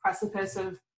at this precipice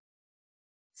of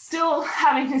still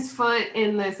having his foot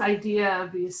in this idea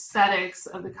of the aesthetics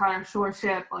of the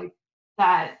connoisseurship, like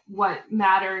that what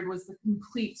mattered was the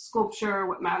complete sculpture,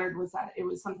 what mattered was that it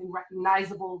was something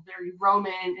recognizable, very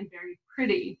Roman and very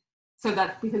pretty, so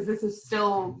that because this is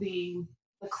still the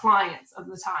clients of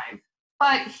the time.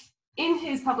 But in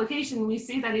his publication, we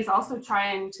see that he's also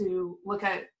trying to look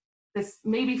at this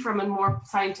maybe from a more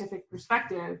scientific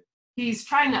perspective. He's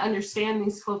trying to understand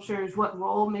these sculptures, what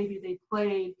role maybe they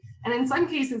played, and in some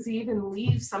cases he even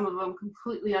leaves some of them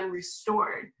completely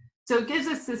unrestored. So it gives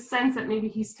us this sense that maybe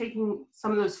he's taking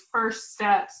some of those first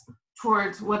steps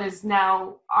towards what is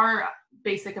now our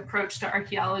basic approach to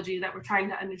archaeology, that we're trying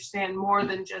to understand more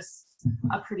than just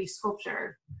a pretty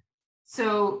sculpture.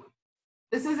 So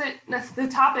this isn't the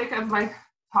topic of my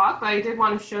talk, but I did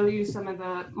want to show you some of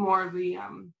the more of the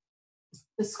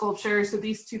sculpture. So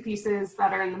these two pieces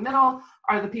that are in the middle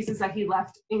are the pieces that he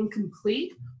left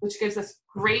incomplete, which gives us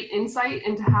great insight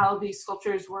into how these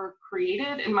sculptures were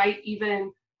created and might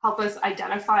even help us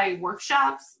identify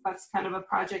workshops. That's kind of a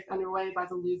project underway by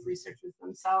the Louvre researchers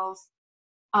themselves.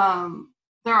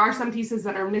 There are some pieces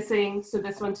that are missing. So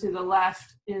this one to the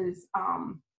left is,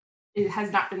 it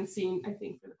has not been seen, I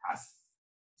think, for the past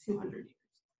 200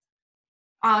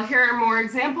 years. Here are more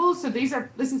examples. So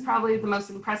this is probably the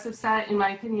most impressive set, in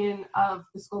my opinion, of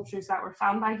the sculptures that were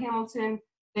found by Hamilton.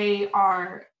 They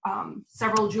are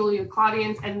several Julio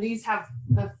Claudians, and these have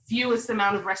the fewest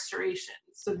amount of restorations.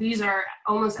 So these are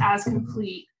almost as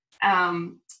complete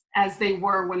as they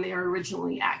were when they were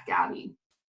originally at Gabi.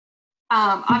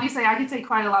 Obviously, I could say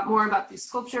quite a lot more about these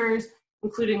sculptures,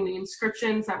 including the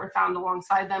inscriptions that were found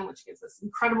alongside them, which gives us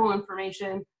incredible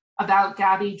information about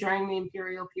Gabi during the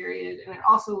imperial period, and it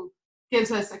also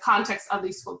gives us a context of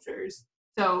these sculptures.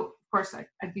 So, of course,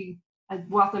 I'd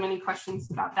welcome any questions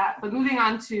about that. But moving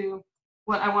on to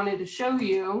what I wanted to show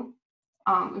you,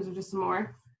 those are just some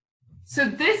more. So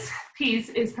this piece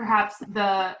is perhaps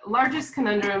the largest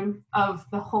conundrum of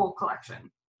the whole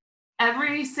collection.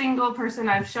 Every single person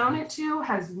I've shown it to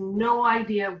has no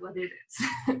idea what it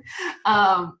is,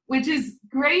 which is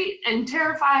great and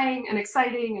terrifying and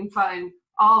exciting and fun,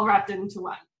 all wrapped into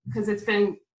one, because it's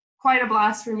been quite a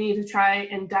blast for me to try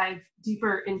and dive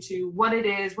deeper into what it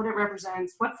is, what it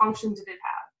represents, what function did it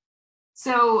have.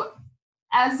 So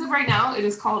as of right now, it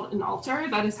is called an altar.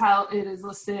 That is how it is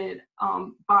listed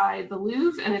by the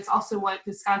Louvre, and it's also what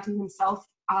Visconti himself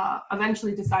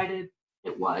eventually decided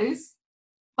it was.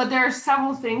 But there are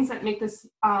several things that make this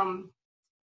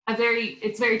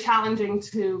it's very challenging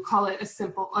to call it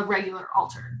a regular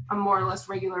altar, a more or less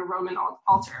regular Roman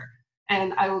altar.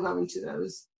 And I will go into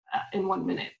those in 1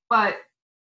 minute. But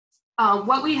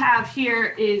what we have here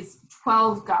is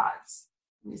 12 gods.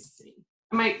 Let me see.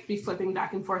 I might be flipping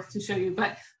back and forth to show you,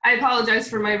 but I apologize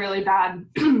for my really bad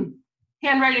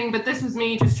handwriting, but this was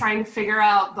me just trying to figure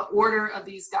out the order of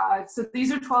these gods. So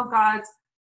these are 12 gods.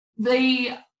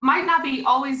 They might not be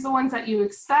always the ones that you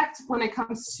expect when it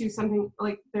comes to something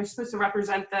like they're supposed to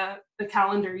represent the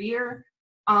calendar year.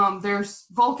 There's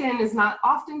Vulcan is not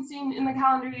often seen in the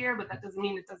calendar year, but that doesn't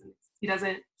mean he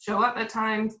doesn't show up at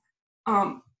times.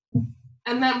 And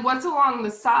then what's along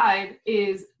the side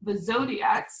is the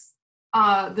zodiacs,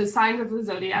 the signs of the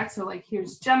zodiac. So like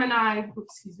here's Gemini,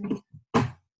 oops, excuse me.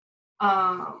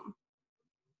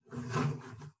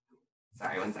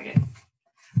 Sorry, 1 second.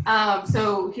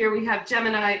 So here we have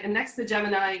Gemini, and next to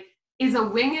Gemini is a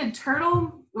winged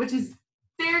turtle, which is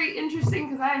very interesting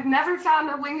because I've never found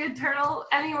a winged turtle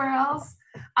anywhere else.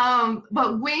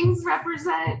 But wings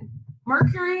represent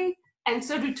Mercury, and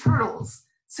so do turtles.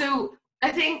 So I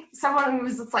think someone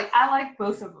was just like, I like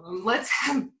both of them. Let's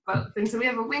have both. And so we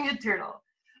have a winged turtle.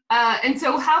 And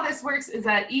so how this works is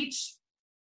that each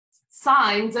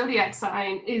sign, zodiac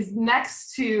sign, is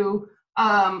next to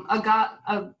a god,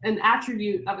 an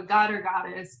attribute of a god or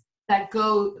goddess that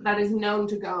is known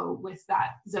to go with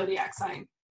that zodiac sign.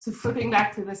 So flipping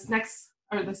back to this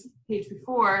page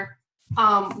before,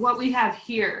 what we have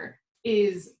here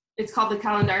is, it's called the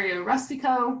Calendario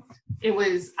Rustico. It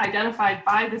was identified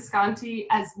by Visconti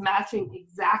as matching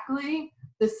exactly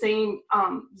the same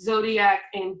zodiac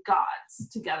and gods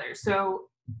together. So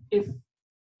if,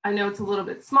 I know it's a little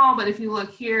bit small, but if you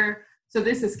look here, so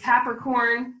this is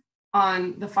Capricorn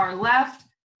on the far left,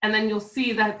 and then you'll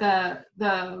see that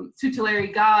the tutelary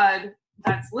god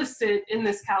that's listed in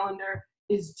this calendar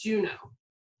is Juno.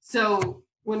 So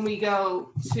when we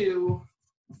go to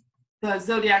the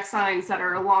zodiac signs that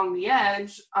are along the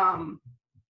edge,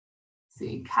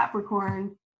 see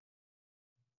Capricorn,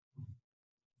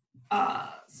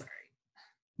 sorry.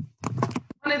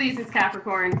 One of these is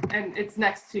Capricorn, and it's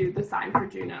next to the sign for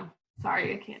Juno.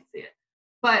 Sorry, I can't see it.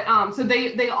 But so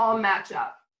they all match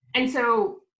up. And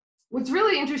so what's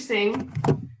really interesting,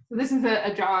 so this is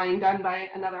a drawing done by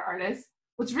another artist.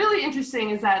 What's really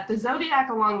interesting is that the zodiac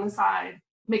along the side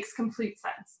makes complete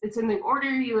sense. It's in the order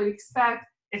you would expect.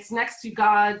 It's next to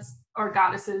gods or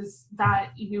goddesses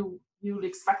that you would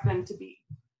expect them to be.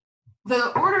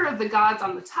 The order of the gods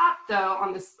on the top, though,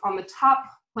 on the top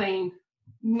plane,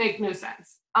 make no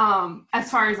sense,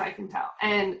 as far as I can tell.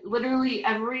 And literally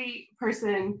every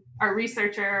person or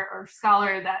researcher or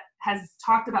scholar that has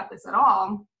talked about this at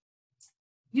all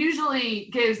usually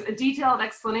gives a detailed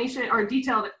explanation or a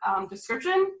detailed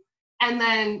description, and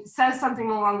then says something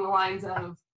along the lines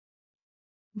of,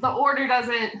 the order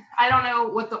doesn't, I don't know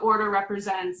what the order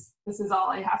represents, this is all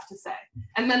I have to say.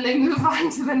 And then they move on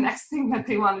to the next thing that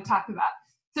they want to talk about.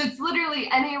 So it's literally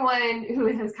anyone who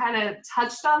has kind of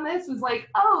touched on this was like,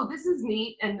 oh, this is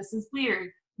neat and this is weird,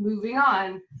 moving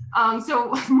on.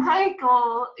 So my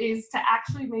goal is to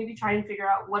actually maybe try and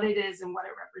figure out what it is and what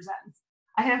it represents.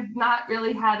 I have not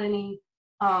really had any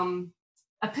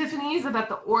epiphanies about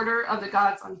the order of the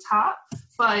gods on top,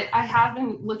 but I have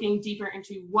been looking deeper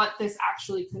into what this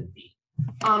actually could be.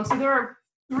 So there are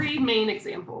three main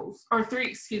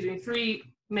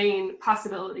main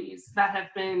possibilities that have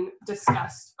been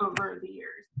discussed over the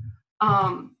years.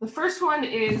 The first one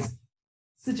is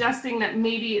suggesting that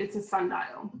maybe it's a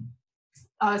sundial.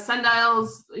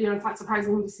 Sundials, it's not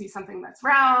surprising to see something that's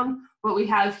round. What we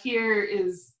have here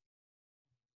is,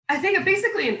 I think,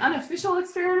 basically an unofficial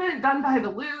experiment done by the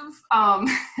Louvre,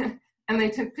 and they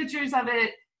took pictures of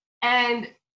it. And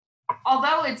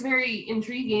although it's very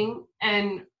intriguing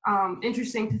and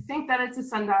interesting to think that it's a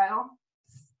sundial,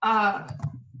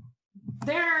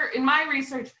 in my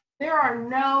research, there are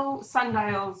no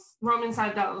sundials, Roman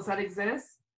sundials that exist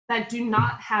that do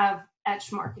not have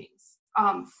etch markings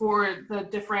for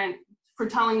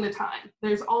telling the time.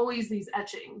 There's always these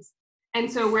etchings. And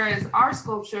so whereas our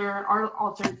sculpture, our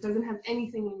altar, doesn't have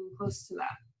anything even close to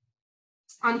that.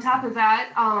 On top of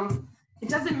that, it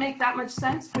doesn't make that much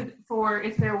sense for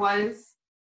if there was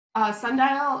a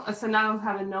sundial. A sundial would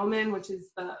have a gnomon, which is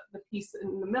the piece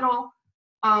in the middle.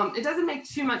 It doesn't make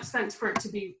too much sense for it to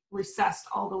be recessed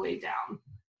all the way down.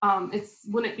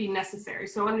 Wouldn't be necessary.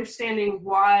 So understanding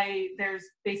why there's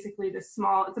basically this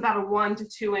small, it's about a 1 to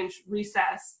 2 inch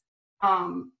recess,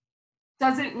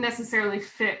 doesn't necessarily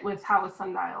fit with how a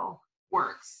sundial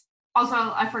works. Also,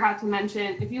 I forgot to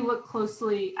mention, if you look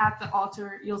closely at the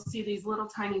altar, you'll see these little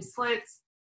tiny slits.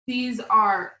 These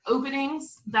are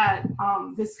openings that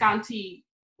Visconti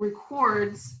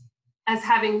records as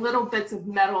having little bits of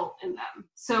metal in them.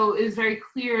 So it is very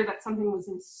clear that something was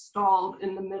installed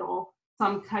in the middle,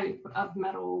 some type of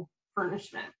metal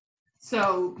furnishment.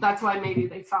 So that's why maybe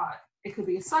they thought it could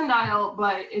be a sundial,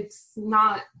 but it's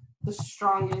not the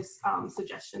strongest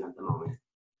suggestion at the moment.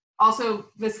 Also,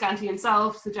 Visconti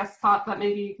himself thought that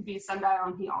maybe it could be a sundial,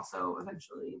 and he also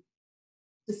eventually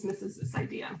dismisses this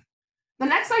idea. The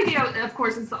next idea, of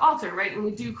course, is the altar, right? And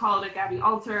we do call it a gaby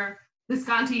altar.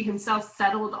 Visconti himself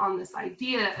settled on this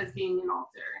idea as being an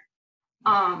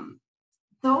altar.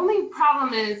 The only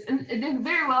problem is, and it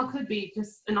very well could be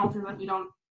just an altar that we don't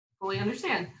fully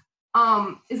understand,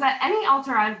 is that any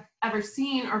altar I've ever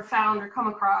seen or found or come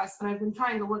across, and I've been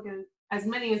trying to look at as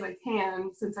many as I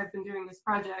can since I've been doing this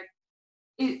project,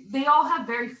 they all have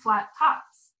very flat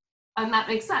tops. And that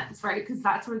makes sense, right? Because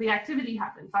that's where the activity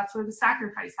happens. That's where the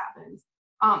sacrifice happens.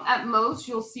 At most,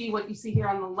 you'll see what you see here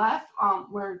on the left,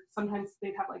 where sometimes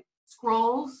they'd have like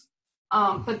scrolls,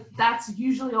 but that's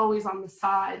usually always on the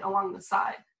side, along the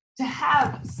side. To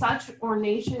have such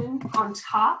ornation on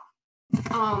top,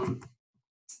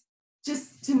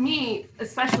 just to me,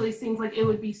 especially seems like it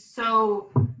would be so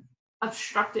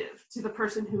obstructive to the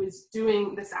person who is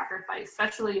doing the sacrifice,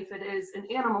 especially if it is an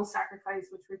animal sacrifice,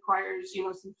 which requires,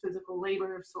 some physical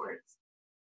labor of sorts.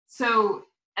 So,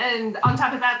 and on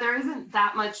top of that, there isn't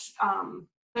that much,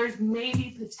 there's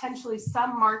maybe potentially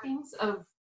some markings of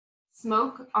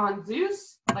smoke on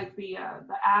Zeus, like the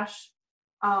ash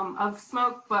of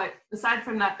smoke, but aside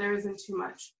from that, there isn't too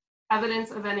much evidence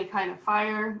of any kind of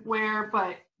fire wear.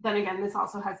 But then again, this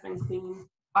also has been cleaned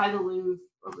by the Louvre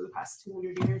over the past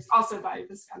 200 years, also by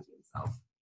Visconti himself.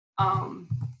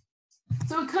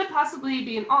 So it could possibly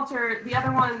be an altar. The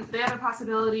other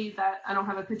possibility that I don't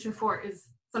have a picture for is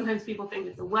sometimes people think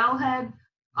it's a wellhead.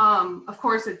 Of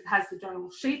course, it has the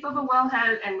general shape of a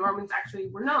wellhead, and Normans actually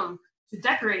were known to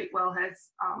decorate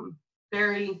wellheads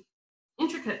very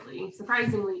intricately,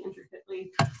 surprisingly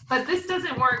intricately. But this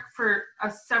doesn't work for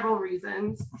several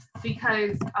reasons,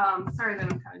 because, sorry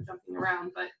that I'm kind of jumping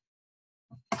around, but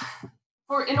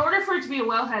in order for it to be a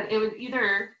wellhead, it would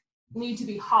either need to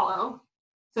be hollow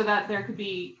so that there could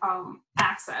be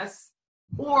access,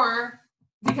 or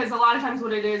because a lot of times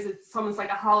what it is, it's almost like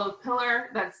a hollow pillar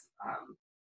that's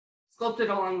sculpted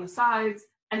along the sides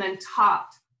and then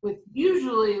topped with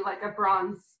usually like a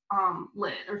bronze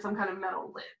lid or some kind of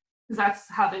metal lid, because that's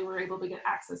how they were able to get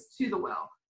access to the well.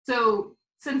 So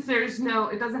since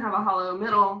it doesn't have a hollow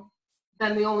middle,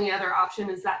 then the only other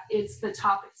option is that it's the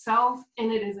top itself,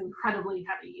 and it is incredibly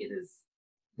heavy. It is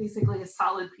basically a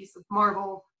solid piece of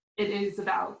marble. It is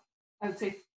about, I would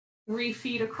say, 3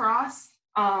 feet across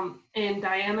in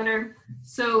diameter.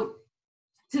 So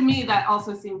to me, that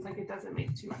also seems like it doesn't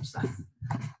make too much sense.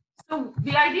 So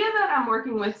the idea that I'm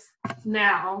working with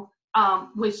now,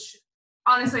 which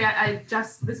honestly,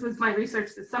 this was my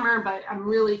research this summer, but I'm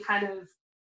really kind of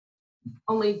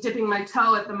only dipping my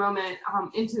toe at the moment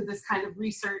into this kind of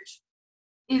research,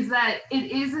 is that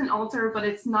it is an altar, but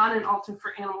it's not an altar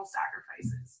for animal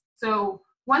sacrifices. So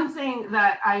one thing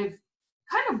that I've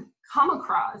kind of come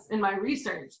across in my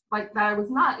research, like that I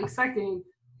was not expecting,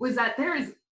 was that there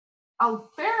is a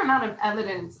fair amount of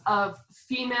evidence of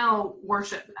female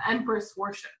worship, empress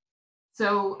worship.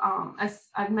 So as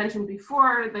I've mentioned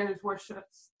before, there's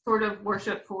sort of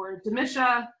worship for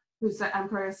Domitian, who's the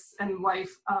empress and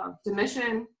wife of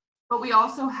Domitian. But we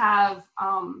also have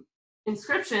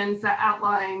inscriptions that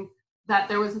outline that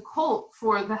there was a cult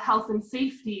for the health and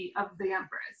safety of the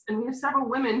empress. And we have several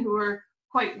women who are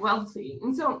quite wealthy.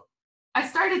 And so I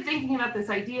started thinking about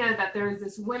this idea that there is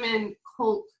this women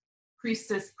cult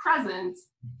priestess presence.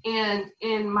 And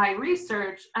in my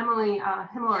research, Emily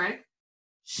Himmelrich,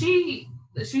 she's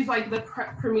like the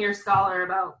premier scholar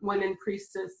about women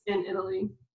priestess in Italy.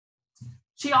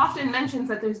 She often mentions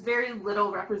that there's very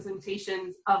little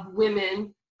representations of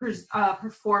women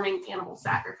performing animal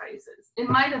sacrifices. It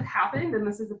might have happened, and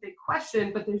this is a big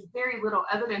question, but there's very little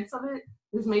evidence of it.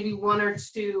 There's maybe 1 or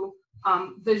 2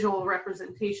 visual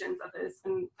representations of this.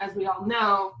 And as we all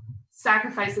know,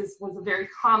 sacrifices was a very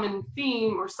common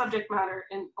theme or subject matter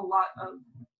in a lot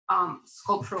of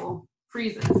sculptural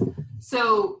friezes.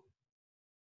 So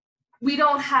we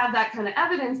don't have that kind of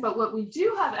evidence, but what we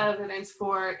do have evidence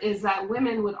for is that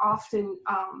women would often,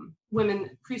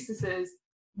 women priestesses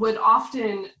would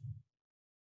often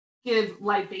give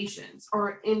libations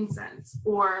or incense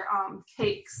or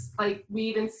cakes. Like we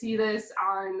even see this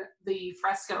on the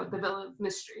fresco, the Villa of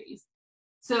Mysteries.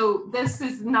 So this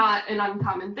is not an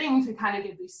uncommon thing to kind of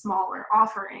give these smaller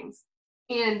offerings.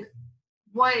 And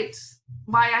why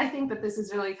I think that this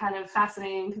is really kind of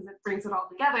fascinating, because it brings it all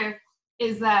together,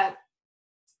 is that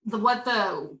what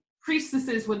the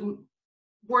priestesses would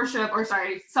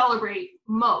celebrate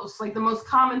most, like the most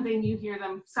common thing you hear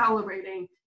them celebrating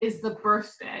is the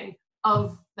birthday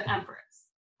of the empress,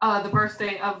 the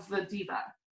birthday of the diva.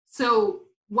 So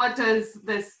what does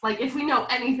this, like, if we know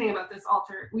anything about this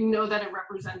altar, we know that it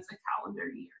represents a calendar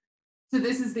year. So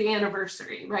this is the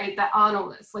anniversary, right? The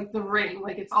annulus, like the ring,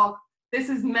 like it's all, this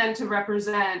is meant to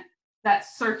represent that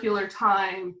circular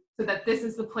time, so that this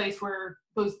is the place where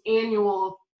those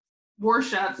annual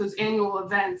worships, those annual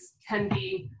events can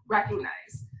be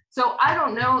recognized. So I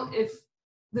don't know if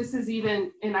this is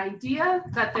even an idea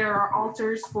that there are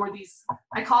altars for these,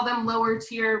 I call them lower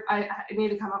tier, I need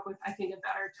to come up with, I think, a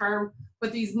better term,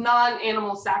 but these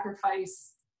non-animal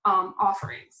sacrifice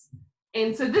offerings.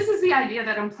 And so this is the idea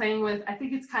that I'm playing with. I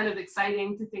think it's kind of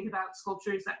exciting to think about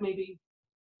sculptures that maybe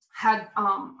had,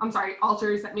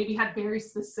 altars that maybe had very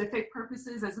specific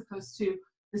purposes, as opposed to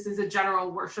this is a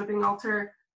general worshiping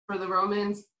altar for the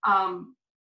Romans.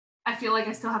 I feel like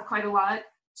I still have quite a lot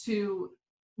to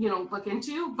look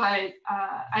into, but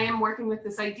I am working with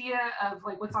this idea of,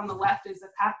 like, what's on the left is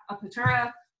a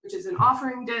patura, which is an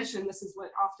offering dish, and this is what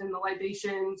often the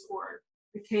libations or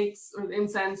the cakes or the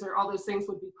incense or all those things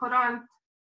would be put on.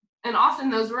 And often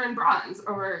those were in bronze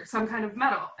or some kind of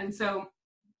metal. And so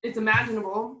it's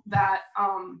imaginable that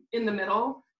in the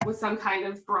middle was some kind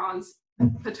of bronze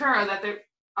patura that they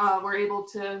were able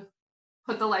to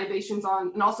put the libations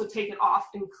on and also take it off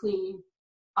and clean.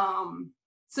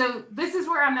 So this is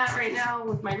where I'm at right now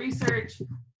with my research.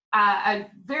 I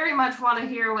very much want to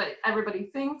hear what everybody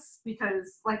thinks,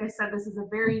 because, like I said, this is a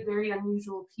very, very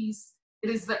unusual piece. It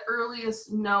is the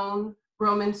earliest known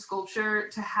Roman sculpture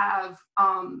to have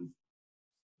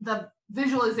the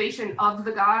visualization of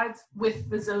the gods with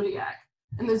the zodiac.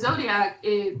 And the zodiac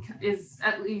is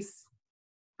at least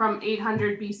from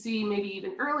 800 BC, maybe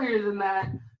even earlier than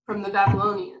that, from the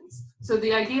Babylonians. So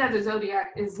the idea of the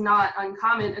zodiac is not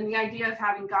uncommon, and the idea of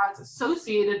having gods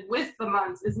associated with the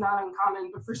months is not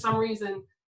uncommon. But for some reason,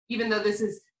 even though this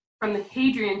is from the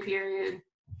Hadrian period,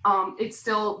 it's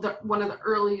still one of the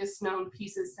earliest known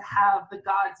pieces to have the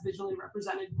gods visually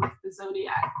represented with the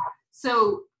zodiac.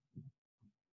 So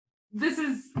this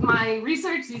is my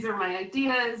research, these are my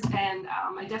ideas, and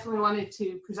I definitely wanted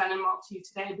to present them all to you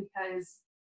today, because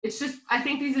it's just, I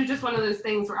think these are just one of those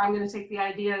things where I'm going to take the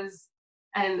ideas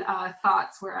and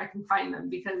thoughts where I can find them,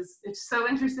 because it's so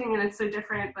interesting and it's so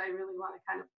different, but I really want to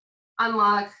kind of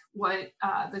unlock what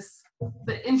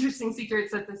the interesting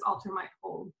secrets that this altar might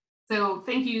hold. So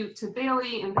thank you to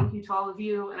Bailey, and thank you to all of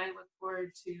you, and I look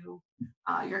forward to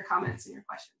your comments and your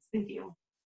questions. Thank you.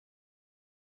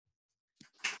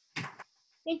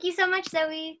 Thank you so much,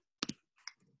 Zoe.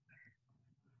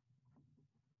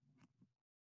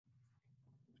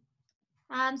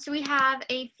 So we have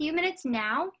a few minutes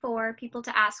now for people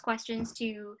to ask questions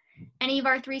to any of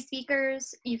our three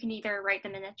speakers. You can either write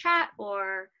them in the chat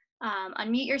or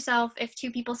unmute yourself. If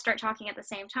two people start talking at the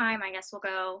same time, I guess we'll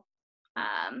go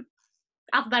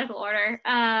alphabetical order.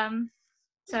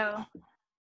 So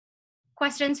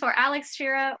questions for Alex,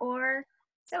 Sheira, or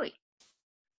Zoe?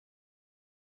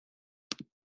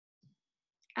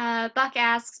 Buck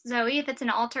asks, Zoe, if it's an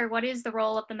altar, what is the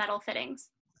role of the metal fittings,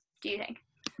 do you think?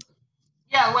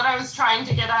 Yeah, what I was trying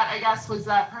to get at, I guess, was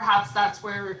that perhaps that's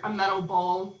where a metal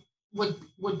bowl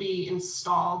would be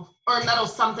installed, or a metal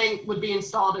something would be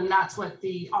installed, and that's what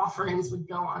the offerings would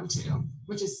go on to,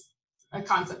 which is a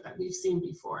concept that we've seen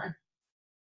before.